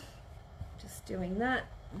 Just doing that.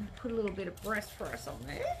 Put a little bit of breast for us on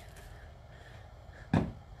there.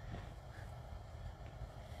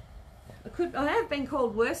 I have been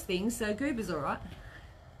called worse things, so goober's alright.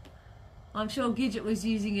 I'm sure Gidget was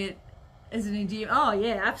using it as an endearment. Oh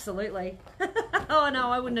yeah, absolutely. Oh no,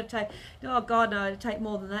 I wouldn't have taken. Oh God, no, it'd take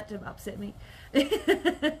more than that to upset me.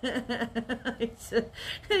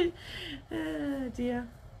 Oh dear,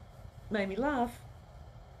 made me laugh.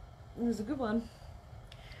 It was a good one.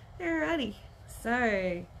 Alrighty,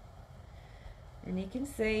 so, and you can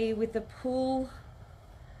see with the pull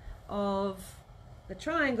of the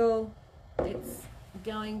triangle, it's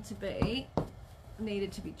going to be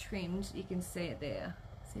needed to be trimmed. You can see it there.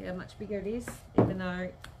 See how much bigger it is, even though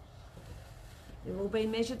they've all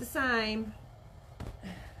been measured the same.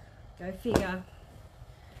 Go figure.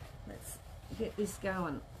 Let's get this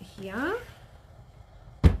going here.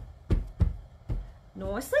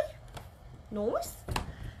 Nicely. Nice.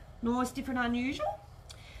 Nice, different, unusual.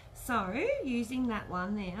 So, using that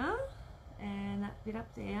one there and that bit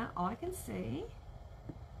up there, I can see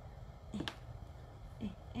that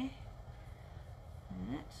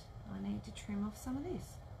I need to trim off some of this.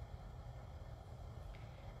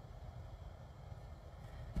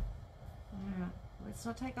 Alright, let's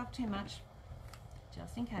not take off too much,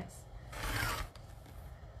 just in case.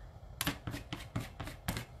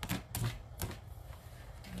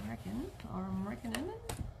 I'm reckoning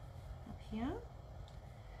up here.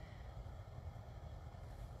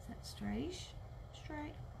 Is that straightish?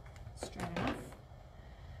 Straight enough.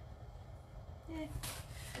 Yeah.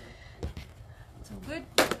 It's all good.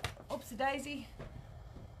 Oopsie daisy.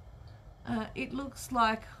 It looks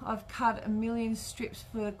like I've cut a million strips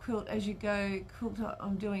for the quilt as you go. Quilt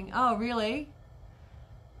I'm doing. Oh, really?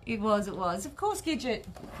 It was. Of course, Gidget.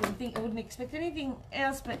 I wouldn't expect anything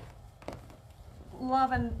else but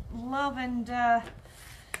love and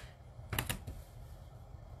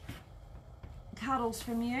cuddles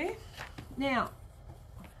from you. Now,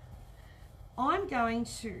 I'm going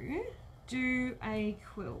to do a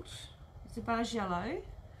quilt. It's a beige yellow,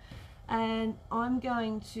 and I'm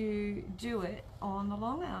going to do it on the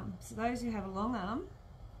long arm. So those who have a long arm,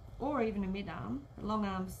 or even a mid arm, the long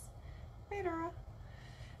arm's better.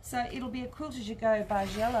 So it'll be a quilt as you go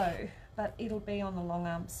beige yellow, but it'll be on the long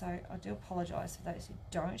arm. So I do apologise for those who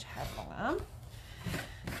don't have long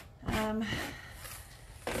arm.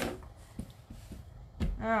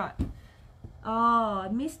 All right. Oh, I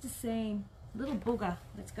missed a seam. Little booger.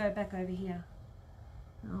 Let's go back over here.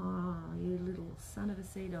 Oh, you little son of a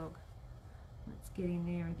sea dog. Let's get in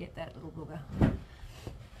there and get that little booger.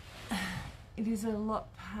 It is a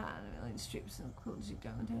lot part of a million strips and quilts you're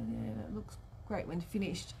going down there. It looks great when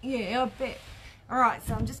finished. Yeah, I bet. All right,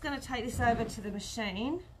 so I'm just going to take this over to the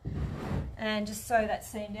machine and just sew that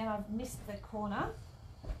seam down. I've missed the corner.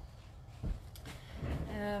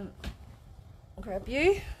 I'll grab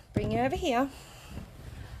you, bring you over here.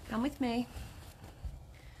 Come with me.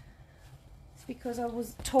 It's because I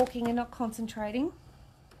was talking and not concentrating.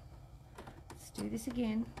 Let's do this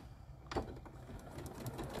again.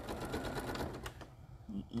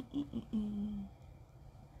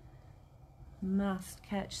 Must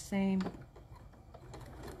catch seam.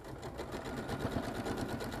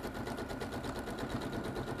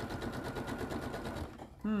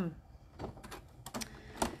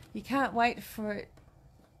 You can't wait for it.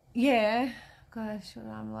 Yeah. Gosh, short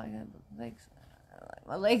arm like legs.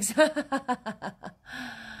 My legs.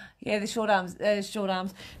 Yeah, the short arms.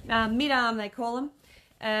 Mid arm they call them.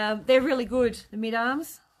 They're really good. The mid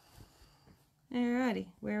arms. Alrighty,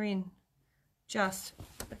 we're in.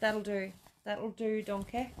 But that'll do. That'll do,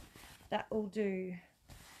 donkey. That'll do.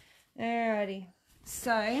 Alrighty.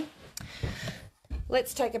 So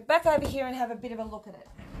let's take it back over here and have a bit of a look at it.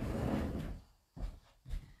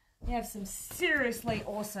 We have some seriously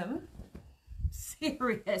awesome stuff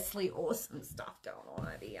going on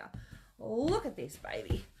over here. Look at this,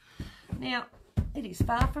 baby. Now, it is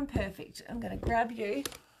far from perfect. I'm going to grab you.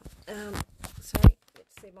 Sorry,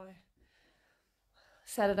 let's see my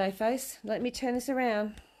Saturday face. Let me turn this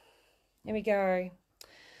around. There we go.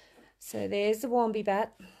 So there's the Wombi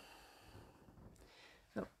bat.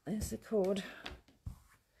 Oh, there's the cord.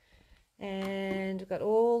 And we've got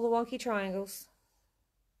all the wonky triangles.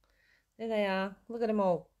 There they are. Look at them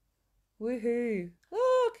all. Woohoo.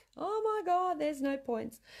 Look. Oh my God, there's no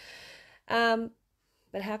points.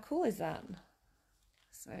 But how cool is that?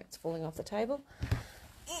 So it's falling off the table.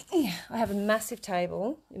 I have a massive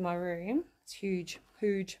table in my room. It's huge,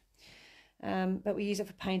 huge. But we use it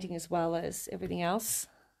for painting as well as everything else.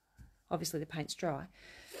 Obviously the paint's dry.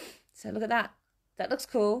 So look at that. That looks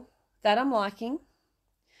cool. That I'm liking.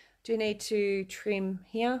 Do need to trim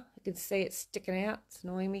here. I can see it sticking out. It's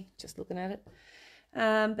annoying me just looking at it.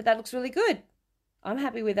 But that looks really good. I'm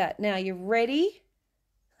happy with that. Now, you ready?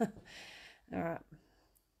 All right.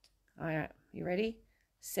 All right. You ready?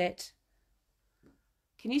 Set.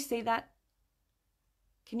 Can you see that?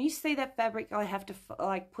 Can you see that fabric I have to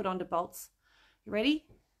like put onto bolts? You ready?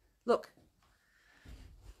 Look.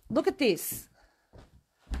 Look at this.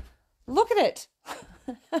 Look at it.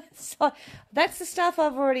 So that's the stuff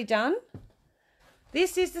I've already done.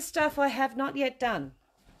 This is the stuff I have not yet done.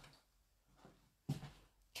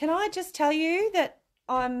 Can I just tell you that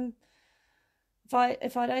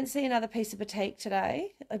if I don't see another piece of batik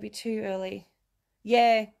today, it'll be too early.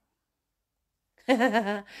 Yeah.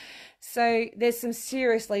 So there's some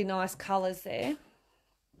seriously nice colours there.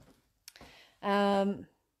 And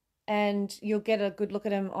you'll get a good look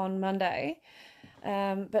at them on Monday.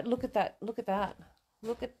 But look at that. Look at that.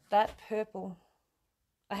 Look at that purple.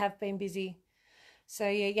 I have been busy. So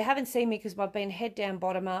yeah, you haven't seen me because I've been head down,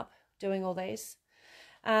 bottom up doing all these.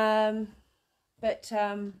 Yeah.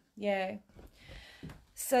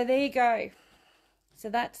 So there you go. So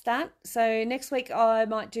that's that. So next week I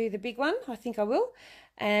might do the big one. I think I will.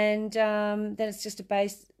 And then it's just a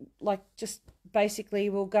base, like just basically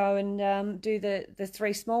we'll go and do the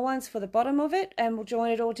 3 small ones for the bottom of it, and we'll join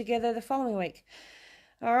it all together the following week.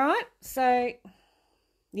 All right. So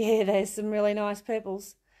yeah, there's some really nice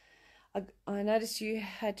purples. I noticed you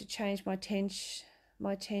had to change my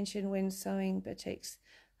tension when sewing batiks.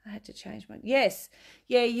 I had to change my, yes.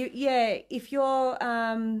 Yeah, if you're,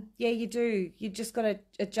 you do. You just got to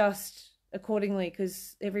adjust accordingly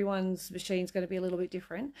because everyone's machine's going to be a little bit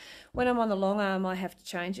different. When I'm on the long arm, I have to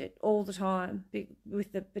change it all the time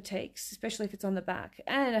with the batiks, especially if it's on the back.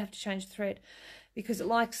 And I have to change the thread because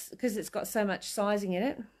it's got so much sizing in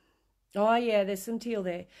it. Oh, yeah, there's some teal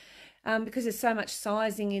there. Because there's so much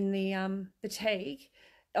sizing in the batik,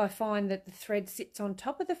 I find that the thread sits on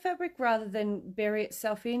top of the fabric rather than bury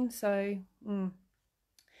itself in. So,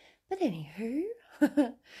 but anywho,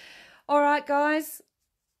 all right, guys.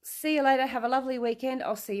 See you later. Have a lovely weekend.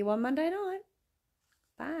 I'll see you on Monday night.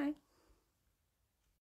 Bye.